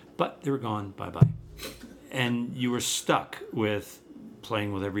game, but they were gone, bye-bye. And you were stuck with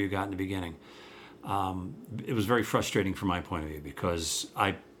playing whatever you got in the beginning. It was very frustrating from my point of view because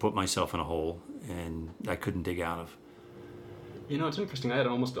I put myself in a hole and I couldn't dig out of. You know, it's interesting. I had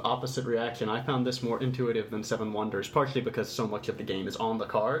almost the opposite reaction. I found this more intuitive than Seven Wonders, partially because so much of the game is on the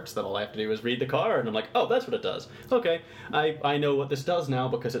cards that all I have to do is read the card, and I'm like, oh, that's what it does. Okay, I know what this does now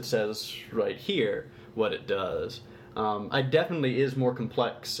because it says right here what it does. It definitely is more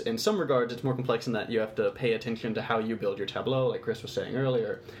complex. In some regards, it's more complex in that you have to pay attention to how you build your tableau, like Chris was saying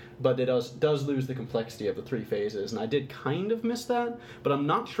earlier. But it does lose the complexity of the three phases, and I did kind of miss that, but I'm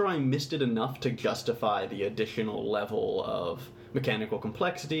not sure I missed it enough to justify the additional level of mechanical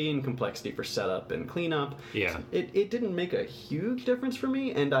complexity and complexity for setup and cleanup. Yeah. It didn't make a huge difference for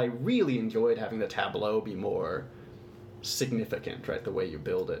me, and I really enjoyed having the tableau be more significant, right, the way you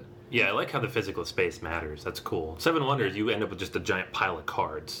build it. Yeah, I like how the physical space matters. That's cool. Seven Wonders, you end up with just a giant pile of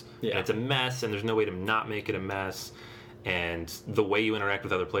cards. Yeah. And it's a mess, and there's no way to not make it a mess. And the way you interact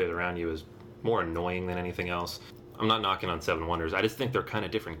with other players around you is more annoying than anything else. I'm not knocking on Seven Wonders. I just think they're kind of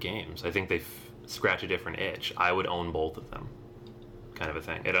different games. I think they scratch a different itch. I would own both of them, kind of a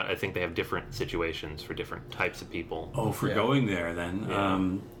thing. I think they have different situations for different types of people. Oh, for going there, then.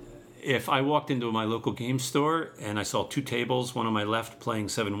 Yeah. If I walked into my local game store and I saw two tables, one on my left playing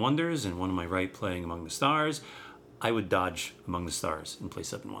Seven Wonders and one on my right playing Among the Stars, I would dodge Among the Stars and play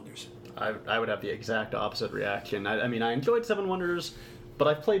Seven Wonders. I would have the exact opposite reaction. I mean, I enjoyed Seven Wonders, but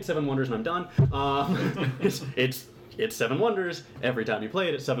I've played Seven Wonders and I'm done. It's Seven Wonders. Every time you play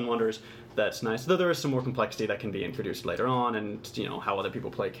it, it's Seven Wonders. That's nice. Though there is some more complexity that can be introduced later on, and how other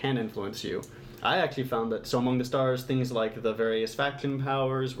people play can influence you. I actually found that Among the Stars, things like the various faction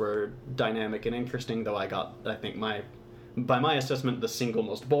powers were dynamic and interesting. Though I think by my assessment, the single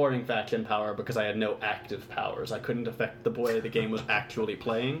most boring faction power because I had no active powers. I couldn't affect the way the game was actually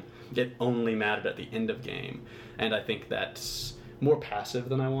playing. It only mattered at the end of game. And I think that's more passive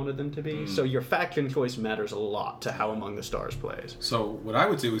than I wanted them to be. So your faction choice matters a lot to how Among the Stars plays. So what I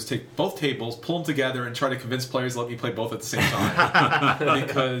would do is take both tables, pull them together, and try to convince players to let me play both at the same time.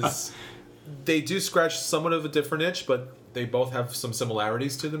 Because they do scratch somewhat of a different itch, but they both have some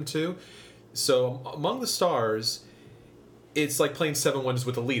similarities to them too. So Among the Stars, it's like playing Seven Wonders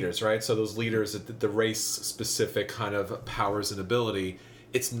with the leaders, right? So those leaders, the race-specific kind of powers and ability.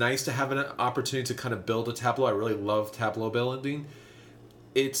 It's nice to have an opportunity to kind of build a tableau. I really love tableau building.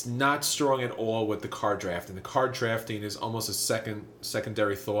 It's not strong at all with the card drafting. The card drafting is almost a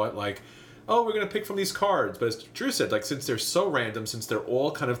secondary thought, like, oh, we're going to pick from these cards. But as Drew said, like, since they're so random, since they're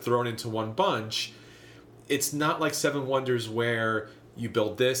all kind of thrown into one bunch, it's not like Seven Wonders where you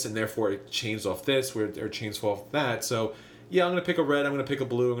build this and therefore it chains off this, or chains off that. So yeah, I'm going to pick a red, I'm going to pick a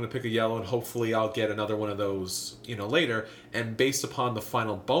blue, I'm going to pick a yellow, and hopefully I'll get another one of those, later. And based upon the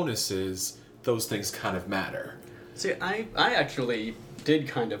final bonuses, those things kind of matter. See, I actually did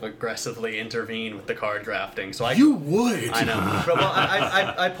kind of aggressively intervene with the card drafting. So You would! I know. But, well,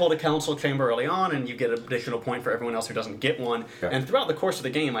 I pulled a council chamber early on, and you get an additional point for everyone else who doesn't get one. Okay. And throughout the course of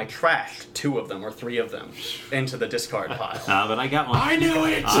the game, I trashed 2 of them or 3 of them into the discard pile. But I got one. I knew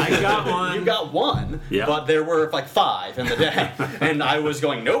it! I got one. You got one, Yeah. but there were like 5 in the deck. And I was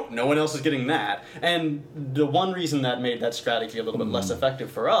going, nope, no one else is getting that. And the one reason that made that strategy a little bit less effective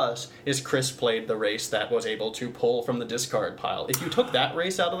for us is Chris played the race that was able to pull from the discard pile. If you took that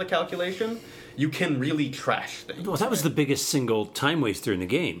race out of the calculation, you can really trash things. Well, that was the biggest single time waster in the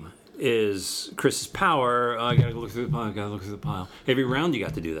game, is Chris's power. I gotta look through the pile. Every round you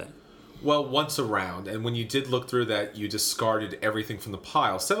got to do that. Well, once a round, and when you did look through that, you discarded everything from the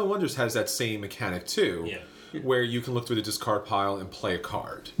pile. Seven Wonders has that same mechanic too, where you can look through the discard pile and play a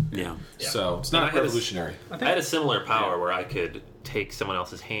card. Yeah. So it's not revolutionary. I had a similar power where I could take someone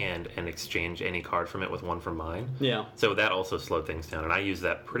else's hand and exchange any card from it with one from mine. Yeah. So that also slowed things down, and I use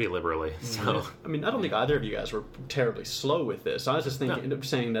that pretty liberally. So I mean, I don't think either of you guys were terribly slow with this. I was just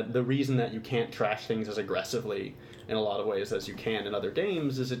saying that the reason that you can't trash things as aggressively in a lot of ways as you can in other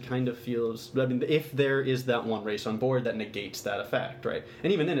games is it kind of feels... I mean, if there is that one race on board, that negates that effect, right?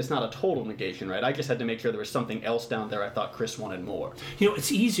 And even then, it's not a total negation, right? I just had to make sure there was something else down there I thought Chris wanted more.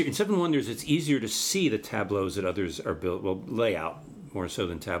 It's easier. In Seven Wonders, it's easier to see the tableaus that others are built. Well, layout more so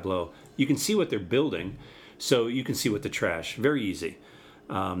than tableau. You can see what they're building, so you can see what to trash. Very easy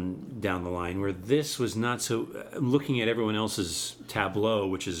down the line. Where this was not so. Looking at everyone else's tableau,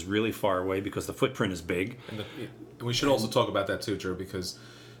 which is really far away because the footprint is big. And we should also talk about that too, Drew, because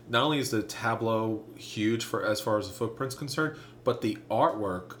not only is the tableau huge for as far as the footprint's concerned, but the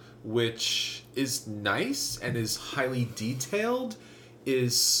artwork which is nice and is highly detailed,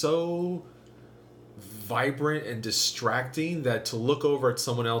 is so vibrant and distracting that to look over at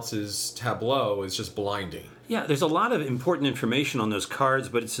someone else's tableau is just blinding. Yeah, there's a lot of important information on those cards,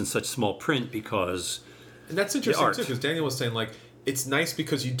 but it's in such small print because... And that's interesting, too, because Daniel was saying, like, it's nice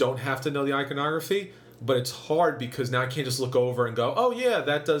because you don't have to know the iconography, but it's hard because now I can't just look over and go, oh, yeah,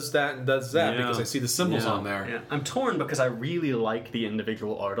 that does that and does that, because I see the symbols on there. Yeah. I'm torn because I really like the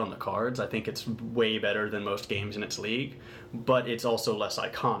individual art on the cards. I think it's way better than most games in its league, but it's also less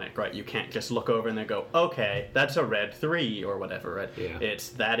iconic, right? You can't just look over and then go, okay, that's a red 3 or whatever, right? Yeah.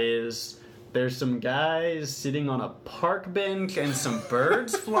 There's some guys sitting on a park bench and some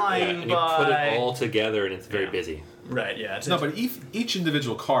birds flying and by. You put it all together and it's very busy. Right, yeah. But each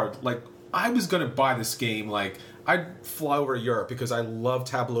individual card, like, I was going to buy this game, like, I'd fly over to Europe because I love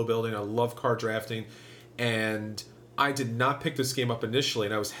tableau building, I love card drafting, and I did not pick this game up initially,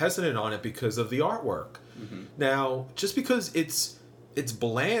 and I was hesitant on it because of the artwork. Mm-hmm. Now, just because it's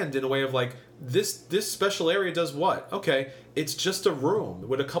bland in a way of, like, this special area does what? Okay, it's just a room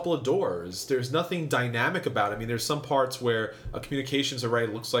with a couple of doors. There's nothing dynamic about it. I mean, there's some parts where a communications array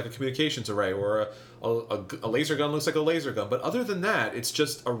looks like a communications array, or a laser gun looks like a laser gun. But other than that, it's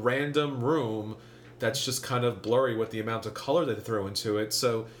just a random room that's just kind of blurry with the amount of color they throw into it.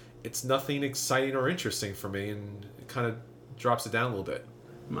 So it's nothing exciting or interesting for me, and it kind of drops it down a little bit.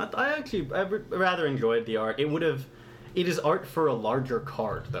 I rather enjoyed the art. It is art for a larger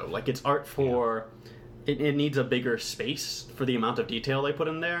card, though. Like, it's art for... Yeah. It needs a bigger space for the amount of detail they put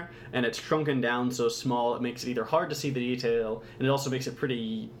in there, and it's shrunken down so small it makes it either hard to see the detail, and it also makes it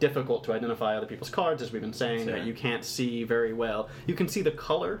pretty difficult to identify other people's cards, as we've been saying, that you can't see very well. You can see the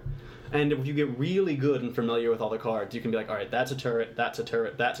color, and if you get really good and familiar with all the cards, you can be like, all right, that's a turret, that's a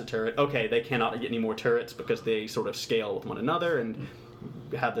turret, that's a turret. Okay, they cannot get any more turrets because they sort of scale with one another and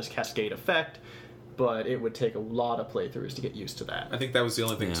have this cascade effect. But it would take a lot of playthroughs to get used to that. I think that was the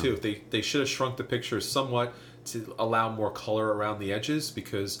only thing, too. They should have shrunk the pictures somewhat to allow more color around the edges,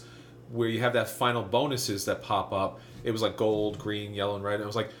 because where you have that final bonuses that pop up, it was like gold, green, yellow, and red. And I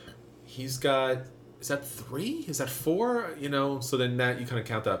was like, he's got... Is that 3? Is that 4? You know, so then that you kind of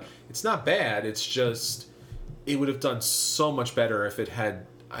count up. It's not bad. It's just... It would have done so much better if it had,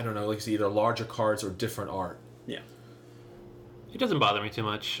 I don't know, like either larger cards or different art. Yeah. It doesn't bother me too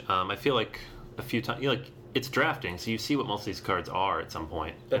much. I feel like... a few times, it's drafting, so you see what most of these cards are at some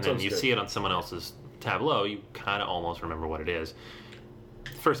point, and then you see it on someone else's tableau. You kind of almost remember what it is.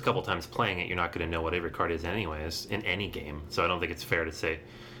 The first couple times playing it, you're not going to know what every card is, anyways, in any game. So I don't think it's fair to say,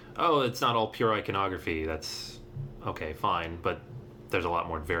 "Oh, it's not all pure iconography." That's okay, fine, but there's a lot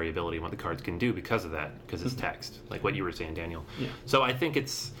more variability in what the cards can do because of that, because it's text, like what you were saying, Daniel. Yeah. So I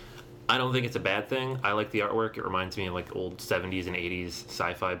don't think it's a bad thing. I like the artwork. It reminds me of like old 70s and 80s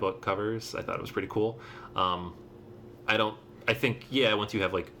sci-fi book covers. I thought it was pretty cool. I think, once you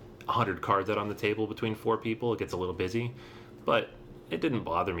have like 100 cards out on the table between 4 people, it gets a little busy. But it didn't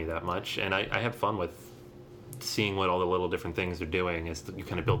bother me that much. And I had fun with seeing what all the little different things are doing as you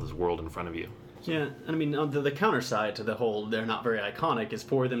kind of build this world in front of you. Yeah, and I mean, the counter side to the whole they're not very iconic is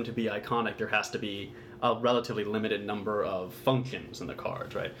for them to be iconic, there has to be a relatively limited number of functions in the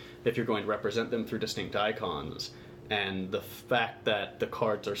cards, right? If you're going to represent them through distinct icons. And the fact that the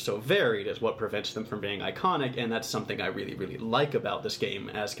cards are so varied is what prevents them from being iconic, and that's something I really, really like about this game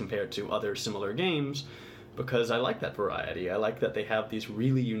as compared to other similar games, because I like that variety. I like that they have these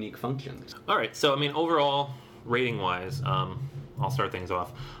really unique functions. All right, so I mean, overall, rating-wise, I'll start things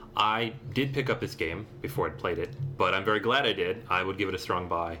off. I did pick up this game before I'd played it, but I'm very glad I did. I would give it a strong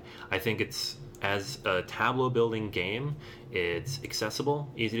buy. I think it's, as a tableau building game, it's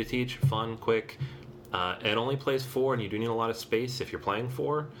accessible, easy to teach, fun, quick. It only plays 4, and you do need a lot of space if you're playing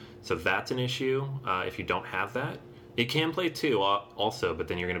 4, so that's an issue if you don't have that. It can play 2 also, but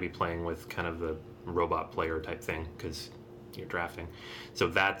then you're going to be playing with kind of the robot player type thing because you're drafting. So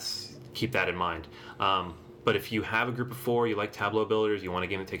keep that in mind. But if you have a group of 4, you like tableau builders, you want a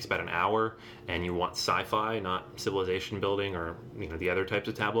game that takes about an hour, and you want sci-fi, not civilization building or the other types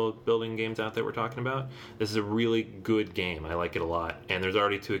of tableau building games out there we're talking about, this is a really good game. I like it a lot. And there's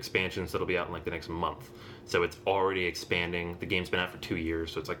already 2 expansions that'll be out in like the next month. So it's already expanding. The game's been out for 2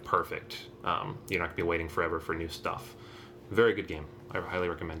 years, so it's like perfect. You're not going to be waiting forever for new stuff. Very good game. I highly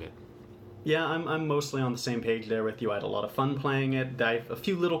recommend it. Yeah, I'm mostly on the same page there with you. I had a lot of fun playing it. I have a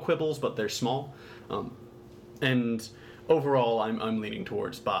few little quibbles, but they're small. And overall, I'm leaning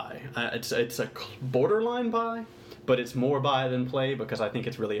towards buy. It's a borderline buy, but it's more buy than play because I think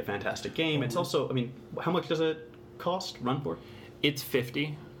it's really a fantastic game. It's also, I mean, how much does it run for? It's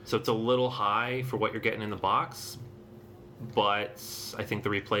 $50, so it's a little high for what you're getting in the box, but I think the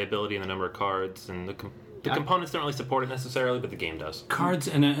replayability and the number of cards and the components don't really support it necessarily, but the game does. Cards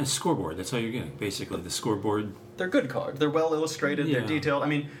and a scoreboard. That's all you're getting, basically. The scoreboard. They're good cards. They're well illustrated. Yeah. They're detailed. I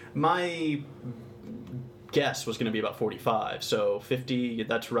mean, my guess was going to be about 45, so 50,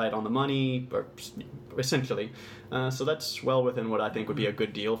 that's right on the money, or essentially. So that's well within what I think would be a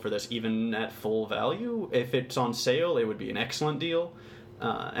good deal for this, even at full value. If it's on sale, it would be an excellent deal.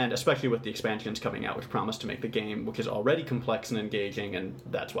 And especially with the expansions coming out, which promise to make the game, which is already complex and engaging, and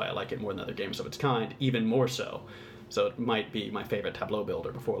that's why I like it more than other games of its kind, even more so. So it might be my favorite tableau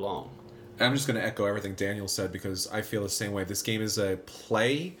builder before long. I'm just going to echo everything Daniel said because I feel the same way. This game is a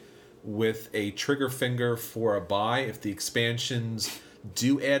play with a trigger finger for a buy. If the expansions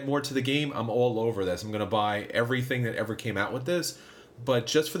do add more to the game, I'm all over this. I'm going to buy everything that ever came out with this. But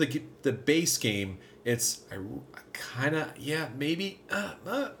just for the base game, it's kind of, maybe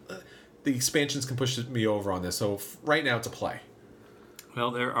the expansions can push me over on this. So right now it's a play. Well,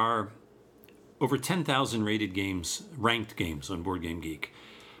 there are over 10,000 rated games, ranked games on Board Game Geek.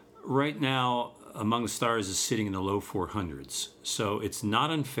 Right now, Among the Stars is sitting in the low 400s. So it's not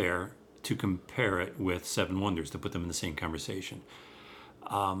unfair to compare it with Seven Wonders, to put them in the same conversation.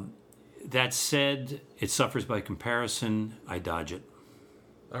 That said, it suffers by comparison. I dodge it.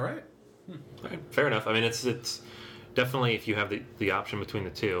 All right. Okay, fair enough. I mean, it's definitely, if you have the option between the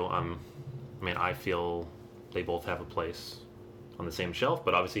two, I feel they both have a place on the same shelf,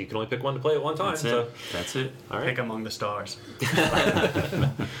 but obviously you can only pick one to play at one time. That's it. All right. Pick Among the Stars.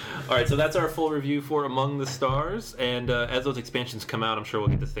 All right, so that's our full review for Among the Stars, and as those expansions come out, I'm sure we'll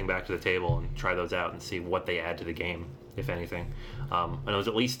get this thing back to the table and try those out and see what they add to the game, if anything. I know there's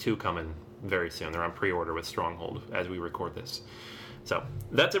at least 2 coming very soon. They're on pre-order with Stronghold as we record this. So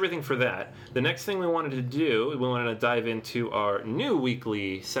that's everything for that. The next thing we wanted to do, we wanted to dive into our new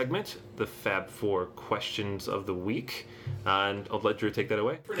weekly segment, the Fab 4 Questions of the Week. And I'll let Drew take that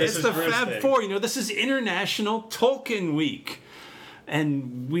away. It's the Fab Four. This is International Tolkien Week.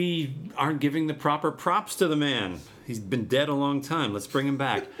 And we aren't giving the proper props to the man. He's been dead a long time. Let's bring him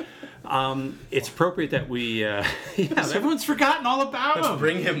back. It's appropriate that we... everyone's forgotten all about him. Let's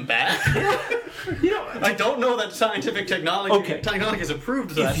bring him back? I don't know that scientific technology has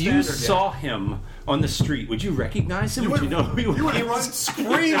approved that if you standard saw him on the street, would you recognize him? Would you know who he was? You would run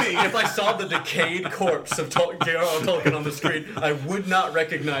screaming. If I saw the decayed corpse of J.R.R. Tolkien on the street, I would not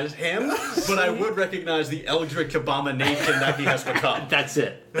recognize him, but I would recognize the eldritch abomination that he has become. That's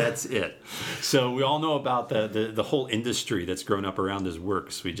it. So we all know about the whole industry that's grown up around his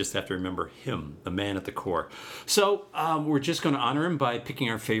works. We just have to remember him, the man at the core. So we're just going to honor him by picking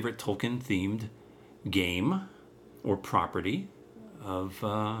our favorite Tolkien-themed game or property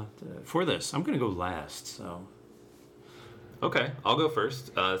for this. I'm going to go last. So, okay, I'll go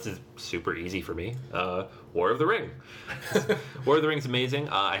first. This is super easy for me. War of the Ring. War of the Ring's amazing.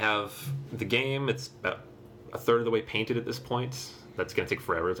 I have the game. It's about a third of the way painted at this point. That's going to take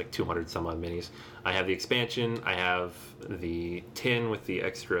forever. It's like 200 some odd minis. I have the expansion. I have the tin with the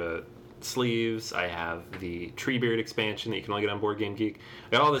extra sleeves. I have the Treebeard expansion that you can only get on Board Game Geek.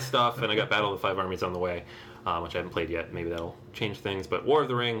 I got all this stuff, and I got Battle of the Five Armies on the way, which I haven't played yet. Maybe that'll change things. But War of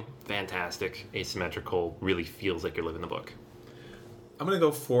the Ring, fantastic, asymmetrical, really feels like you're living the book. I'm going to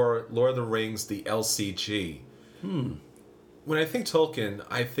go for Lord of the Rings, the LCG. When I think Tolkien,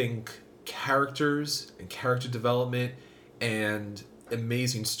 I think characters and character development and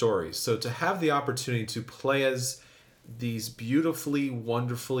amazing stories. So to have the opportunity to play as these beautifully,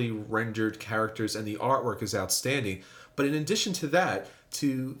 wonderfully rendered characters, and the artwork is outstanding. But in addition to that,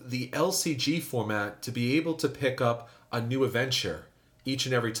 to the LCG format, to be able to pick up a new adventure each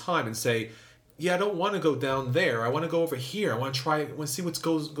and every time and say, I don't want to go down there. I want to go over here. I want to see what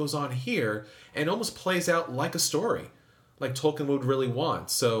goes on here. And it almost plays out like a story, like Tolkien would really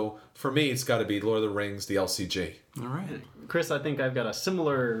want. So for me, it's got to be Lord of the Rings, the LCG. all right. Chris, I think I've got a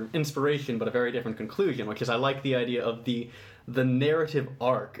similar inspiration, but a very different conclusion, which is I like the idea of the narrative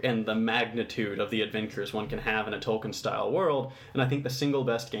arc and the magnitude of the adventures one can have in a Tolkien-style world, and I think the single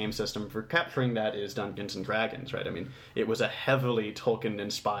best game system for capturing that is Dungeons & Dragons, right? I mean, it was a heavily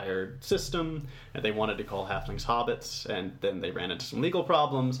Tolkien-inspired system, and they wanted to call halflings hobbits, and then they ran into some legal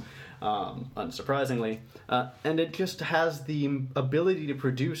problems, unsurprisingly, and it just has the ability to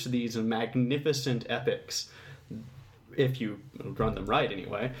produce these magnificent epics, if you run them right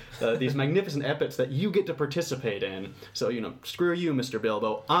anyway, these magnificent epics that you get to participate in. So, screw you, Mr.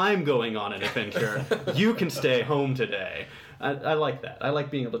 Bilbo. I'm going on an adventure. You can stay home today. I like that. I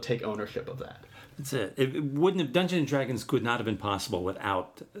like being able to take ownership of that. That's it. It wouldn't have, Dungeons and Dragons could not have been possible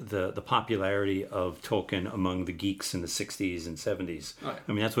without the popularity of Tolkien among the geeks in the 60s and 70s. Oh, yeah.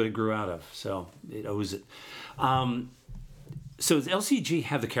 I mean, that's what it grew out of. So it owes it. So does LCG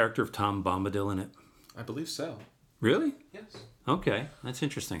have the character of Tom Bombadil in it? I believe so. Really? Yes. Okay, that's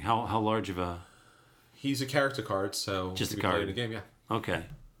interesting. How large of a... He's a character card, so Just a you can play card. in a game, yeah. Okay.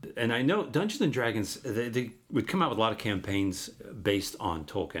 And I know Dungeons and Dragons, they would come out with a lot of campaigns based on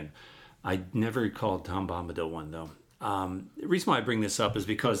Tolkien. I never recalled Tom Bombadil one, though. The reason why I bring this up is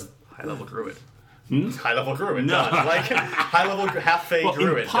because... High-level druid. High-level druid, no. Done. Like, high-level half-fey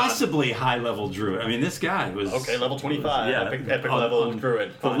druid, possibly high-level druid. I mean, this guy was... Okay, level 25, yeah, epic level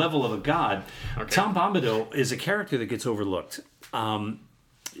druid. The Fine. level of a god. Okay. Tom Bombadil is a character that gets overlooked in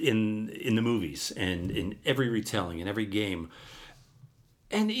the movies and in every retelling, in every game.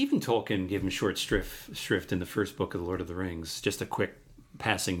 And even Tolkien gave him short shrift in the first book of The Lord of the Rings. Just a quick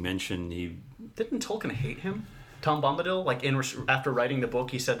passing mention. Didn't Tolkien hate him? Tom Bombadil? Like, after writing the book,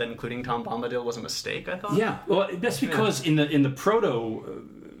 he said that including Tom Bombadil was a mistake, I thought? Yeah, well, that's because in the proto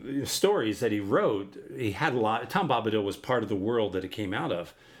stories that he wrote, he had a lot... Tom Bombadil was part of the world that it came out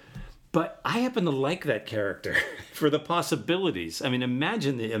of. But I happen to like that character for the possibilities. I mean,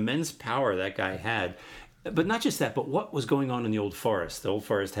 imagine the immense power that guy had. But not just that, but what was going on in the Old Forest? The Old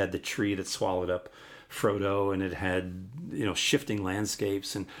Forest had the tree that swallowed up Frodo, and it had, shifting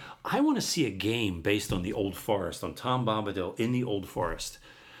landscapes. And I want to see a game based on the Old Forest, on Tom Bombadil in the Old Forest,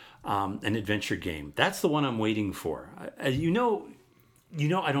 an adventure game. That's the one I'm waiting for. I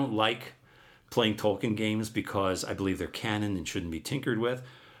don't like playing Tolkien games because I believe they're canon and shouldn't be tinkered with.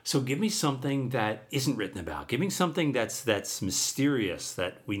 So give me something that isn't written about. Give me something that's mysterious,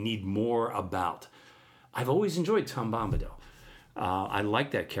 that we need more about. I've always enjoyed Tom Bombadil. I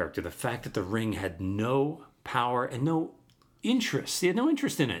like that character. The fact that the ring had no power and no interest. He had no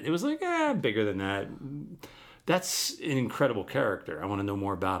interest in it. It was like, bigger than that. That's an incredible character. I want to know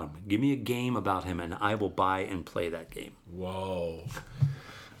more about him. Give me a game about him, and I will buy and play that game. Whoa.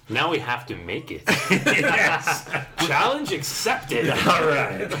 Now we have to make it. Yes. Challenge accepted. All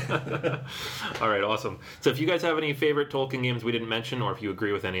right. All right, awesome. So if you guys have any favorite Tolkien games we didn't mention, or if you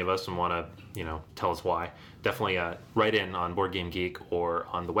agree with any of us and want to, tell us why, definitely write in on Board Game Geek or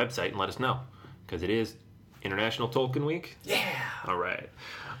on the website and let us know, because it is International Tolkien Week. Yeah. All right.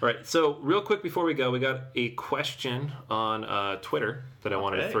 So real quick before we go, we got a question on Twitter that I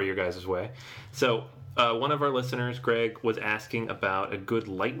wanted to throw your guys' way. So one of our listeners, Greg, was asking about a good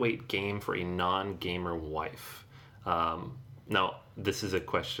lightweight game for a non-gamer wife. Now, this is a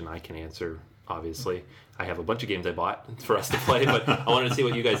question I can answer, obviously. I have a bunch of games I bought for us to play, but I wanted to see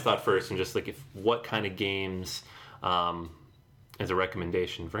what you guys thought first, and just like what kind of games, as a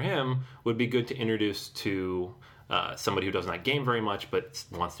recommendation for him, would be good to introduce to somebody who does not game very much, but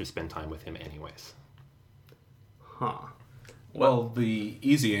wants to spend time with him anyways. Huh. Well, the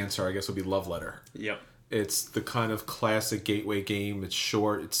easy answer, I guess, would be Love Letter. Yep. It's the kind of classic gateway game. It's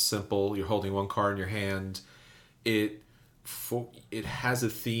short. It's simple. You're holding one card in your hand. It has a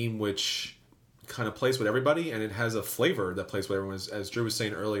theme which kind of plays with everybody, and it has a flavor that plays with everyone. As Drew was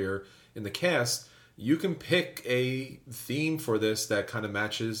saying earlier in the cast, you can pick a theme for this that kind of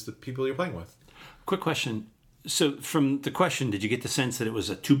matches the people you're playing with. Quick question. So from the question, did you get the sense that it was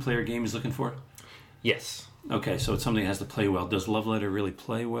a two-player game he's looking for? Yes. Okay, so it's something that has to play well. Does Love Letter really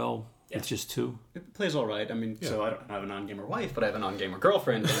play well? Yeah. It's just two? It plays all right. I mean, so I don't have a non-gamer wife, but I have a non-gamer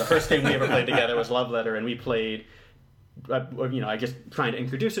girlfriend. And the first game we ever played together was Love Letter, and we played, I just trying to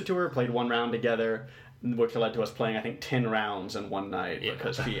introduce it to her, played one round together, which led to us playing, I think, 10 rounds in one night,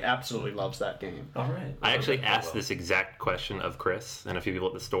 because she absolutely loves that game. All right. I actually asked this exact question of Chris and a few people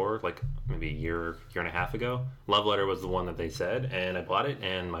at the store, like maybe a year and a half ago. Love Letter was the one that they said, and I bought it,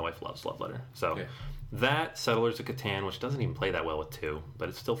 and my wife loves Love Letter. So that, Settlers of Catan, which doesn't even play that well with two, but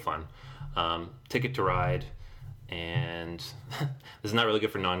it's still fun. Ticket to Ride, and this is not really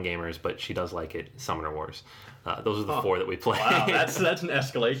good for non-gamers, but she does like it, Summoner Wars. Those are the four that we play. Wow, that's an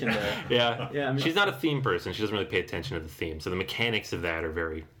escalation there. Yeah. I mean, she's not a theme person. She doesn't really pay attention to the theme. So the mechanics of that are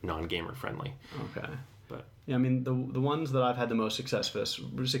very non-gamer friendly. Okay. But yeah, I mean, the ones that I've had the most success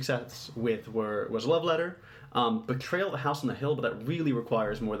with was Love Letter, Betrayal at the House on the Hill, but that really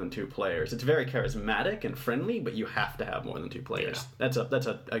requires more than two players. It's very charismatic and friendly, but you have to have more than two players. Yeah. That's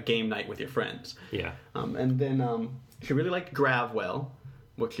a game night with your friends. Yeah. And then she really liked Gravwell,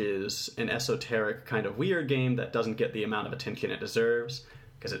 which is an esoteric kind of weird game that doesn't get the amount of attention it deserves,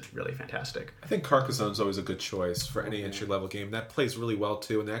 because it's really fantastic. I think Carcassone's always a good choice for any entry-level game. That plays really well,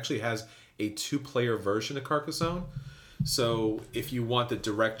 too, and it actually has a two-player version of Carcassonne. So if you want the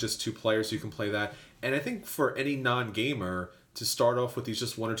direct just two players, you can play that. And I think for any non-gamer, to start off with these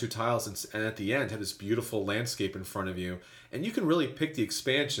just one or two tiles and at the end have this beautiful landscape in front of you, and you can really pick the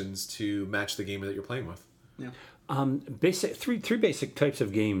expansions to match the game that you're playing with. Yeah. Three basic types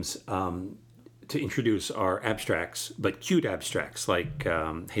of games to to introduce are abstracts, but cute abstracts like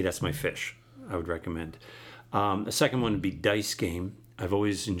 "Hey, That's My Fish." I would recommend. The second one would be Dice Game. I've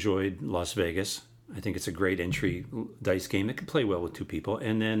always enjoyed Las Vegas. I think it's a great entry dice game that can play well with two people.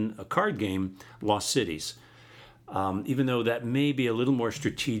 And then a card game, Lost Cities. Even though that may be a little more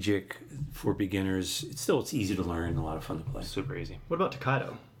strategic for beginners, it's easy to learn and a lot of fun to play. Super easy. What about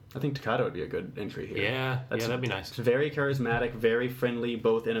Tokaido? I think Tokaido would be a good entry here. Yeah, that'd be nice. It's very charismatic, very friendly,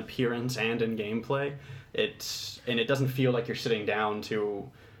 both in appearance and in gameplay. And it doesn't feel like you're sitting down to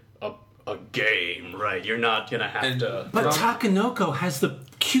a game, right? You're not gonna have to. But Takanoko has the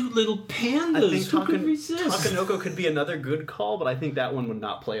cute little pandas. I think Who could resist? Takanoko could be another good call, but I think that one would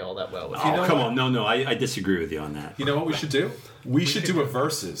not play all that well with Oh, come on. No, I disagree with you on that. You know what we should do? We should do a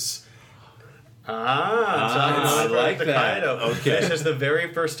versus. I like that. Okay. This is the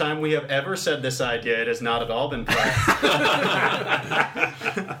very first time we have ever said this idea. It has not at all been played.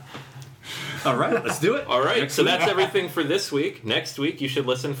 All right, let's do it. All right, so that's everything for this week. Next week, you should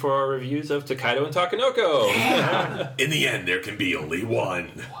listen for our reviews of Tokaido and Takanoko. In the end, there can be only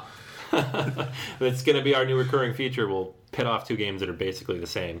one. That's going to be our new recurring feature. We'll pit off two games that are basically the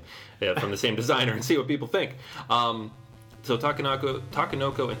same from the same designer and see what people think. So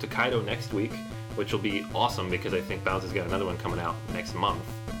Takanoko and Tokaido next week, which will be awesome because I think Bowser's got another one coming out next month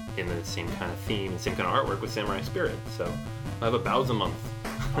in the same kind of theme and same kind of artwork with Samurai Spirit. So I have a Bowser month.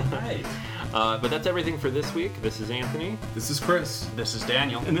 All right. But that's everything for this week. This is Anthony. This is Chris. This is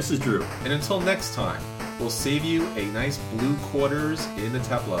Daniel. And this is Drew. And until next time, we'll save you a nice blue quarters in the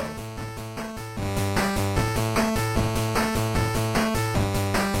tableau.